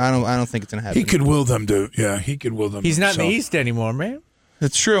 No, I don't think it's going to happen. He could will them to. Yeah, he could will them. He's not in the East anymore, man.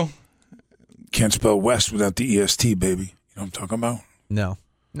 That's true. Can't spell West without the EST, baby. You know what I'm talking about? No,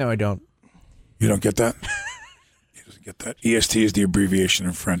 I don't. You don't get that? He doesn't get that. EST is the abbreviation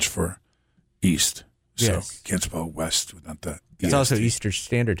in French for East. So you can't spell West without that. It's EST. also Eastern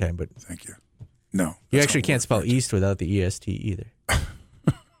Standard Time, but thank you. No, you actually can't spell East without the EST either.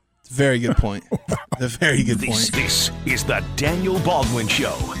 It's a very good point. A very good point. This is the Daniel Baldwin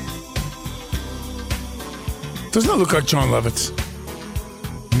Show. Doesn't that look like John Lovitz?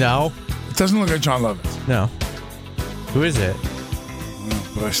 No. It doesn't look like John Lovitz. No. Who is it?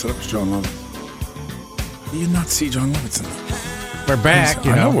 But I said it was John Lovitz. How do you not see John Lovitz in there? We're back,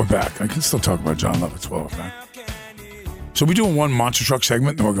 I know we're back. I can still talk about John Lovitz while we're back. So we're doing one monster truck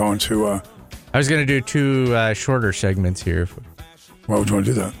segment, then we're going to... I was going to do 2 shorter segments here. Why would you want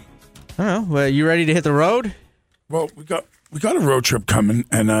to do that? I don't know. Well, you ready to hit the road? Well, we got a road trip coming,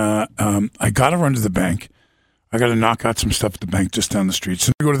 and I got to run to the bank. I got to knock out some stuff at the bank just down the street.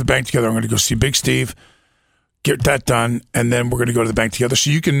 So we go to the bank together. I'm going to go see Big Steve, get that done, and then we're going to go to the bank together. So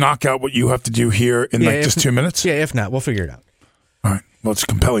you can knock out what you have to do here in just 2 minutes? Yeah, if not, we'll figure it out. All right. Well, it's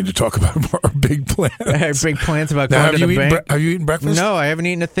compelling to talk about our big plans. Our big plans about going to the bank. Have you eaten breakfast? No, I haven't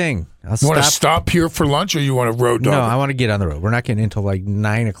eaten a thing. You want to stop here for lunch, or you want to road dog? No, I want to get on the road. We're not getting until like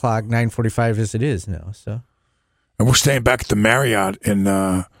 9 o'clock, 9:45 as it is now. So, and we're staying back at the Marriott in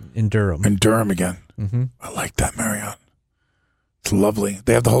Durham. In Durham again. Mm-hmm. I like that Marriott. It's lovely.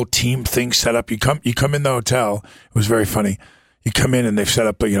 They have the whole team thing set up. You come in the hotel. It was very funny. You come in and they've set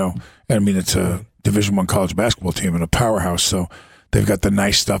up, it's a Division I college basketball team and a powerhouse. So they've got the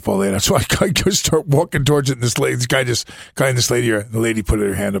nice stuff all laid out. So I go start walking towards it, and the lady put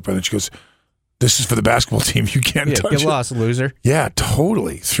her hand up, and then she goes, "This is for the basketball team. You can't touch it." Get lost, loser. Yeah,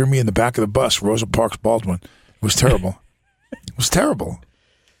 totally. Threw me in the back of the bus, Rosa Parks Baldwin. It was terrible. It was terrible.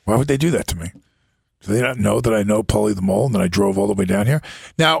 Why would they do that to me? Do they not know that I know Paulie the Mole and that I drove all the way down here?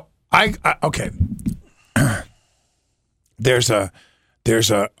 Now, okay. There's a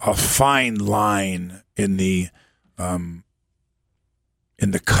fine line in the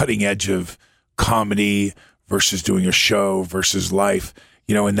cutting edge of comedy versus doing a show versus life.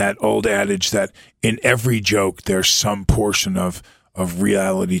 In that old adage that in every joke there's some portion of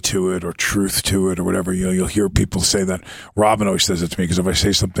reality to it or truth to it or whatever. You'll hear people say that. Robin always says it to me, because if I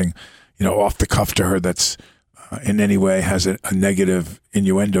say something off the cuff to her that's in any way has a negative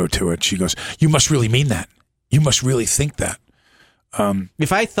innuendo to it, she goes, "You must really mean that. You must really think that."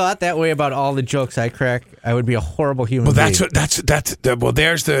 If I thought that way about all the jokes I crack, I would be a horrible human being.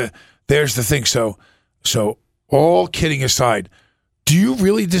 There's the thing. So all kidding aside, do you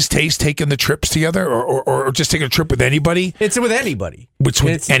really distaste taking the trips together, or just taking a trip with anybody? It's with anybody.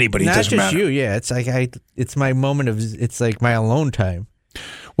 It's anybody. Not doesn't just matter. you. Yeah, it's like it's my moment it's like my alone time.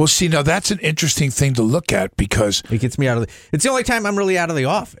 Well, see, now that's an interesting thing to look at, because it gets me out of it's the only time I'm really out of the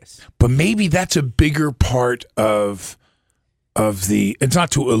office. But maybe that's a bigger part of the, it's not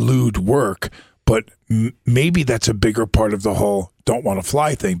to elude work, but maybe that's a bigger part of the whole don't want to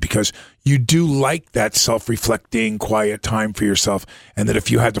fly thing, because you do like that self-reflecting, quiet time for yourself, and that if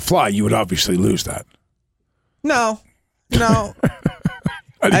you had to fly, you would obviously lose that. No.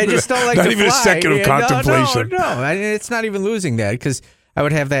 I just don't like to fly. Not even a second of contemplation. No. It's not even losing that, because I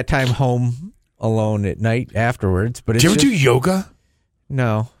would have that time home alone at night afterwards. But do you ever do yoga?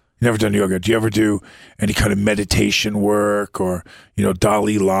 No. You never done yoga. Do you ever do any kind of meditation work, or,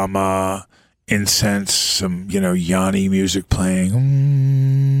 Dalai Lama, incense, some, Yanni music playing?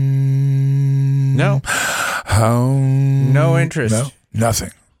 No. No interest. No,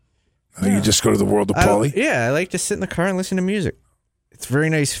 nothing. You just go to the world of Paulie? I like to sit in the car and listen to music. It's very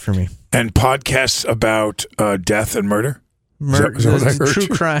nice for me. And podcasts about death and murder? True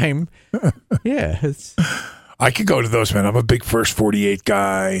crime. Yeah. I could go to those, man. I'm a big First 48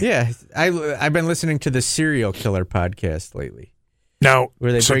 guy. Yeah. I've been listening to the Serial Killer podcast lately. Now,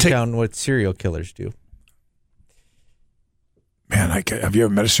 where they break down what serial killers do. Man, have you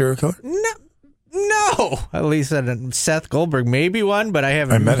ever met a serial killer? No. At least Seth Goldberg, maybe one, but I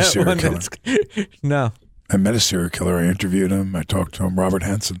haven't met a serial killer. No. I met a serial killer. I interviewed him. I talked to him. Robert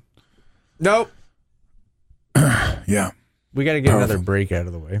Hansen. Nope. Yeah. We got to get another break out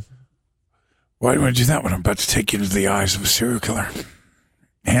of the way. Why do you want to do that when I'm about to take you into the eyes of a serial killer?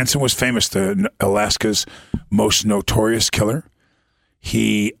 Hansen was famous, Alaska's most notorious killer.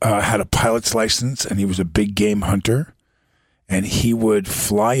 He had a pilot's license, and he was a big game hunter. And he would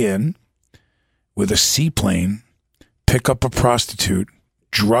fly in with a seaplane, pick up a prostitute,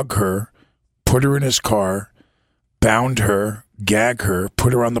 drug her, put her in his car, bound her, gag her,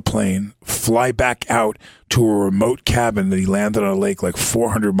 put her on the plane, fly back out to a remote cabin that he landed on a lake like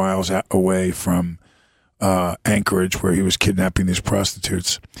 400 miles away from Anchorage, where he was kidnapping these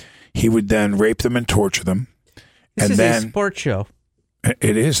prostitutes. He would then rape them and torture them. This is a sports show.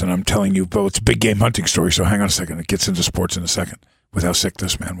 It is, and I'm telling you, it's a big game hunting story, so hang on a second. It gets into sports in a second with how sick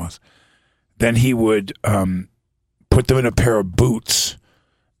this man was. Then he would put them in a pair of boots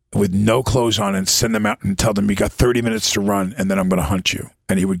with no clothes on and send them out and tell them, you got 30 minutes to run, and then I'm going to hunt you.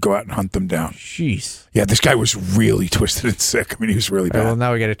 And he would go out and hunt them down. Jeez. Yeah, this guy was really twisted and sick. I mean, he was really bad. Well,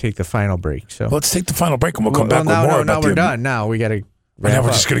 now we got to take the final break. So let's take the final break, and we'll come back with more about we're done. Now we got to Now we're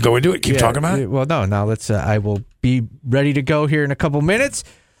just going to go into it. Keep talking about it. Well, no. Now let's. I will be ready to go here in a couple minutes.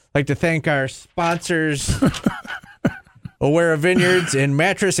 I'd like to thank our sponsors, Aware Vineyards and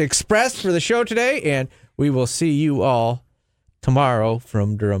Mattress Express, for the show today, and we will see you all tomorrow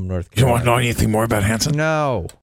from Durham, North Carolina. You don't want to know anything more about Hanson? No.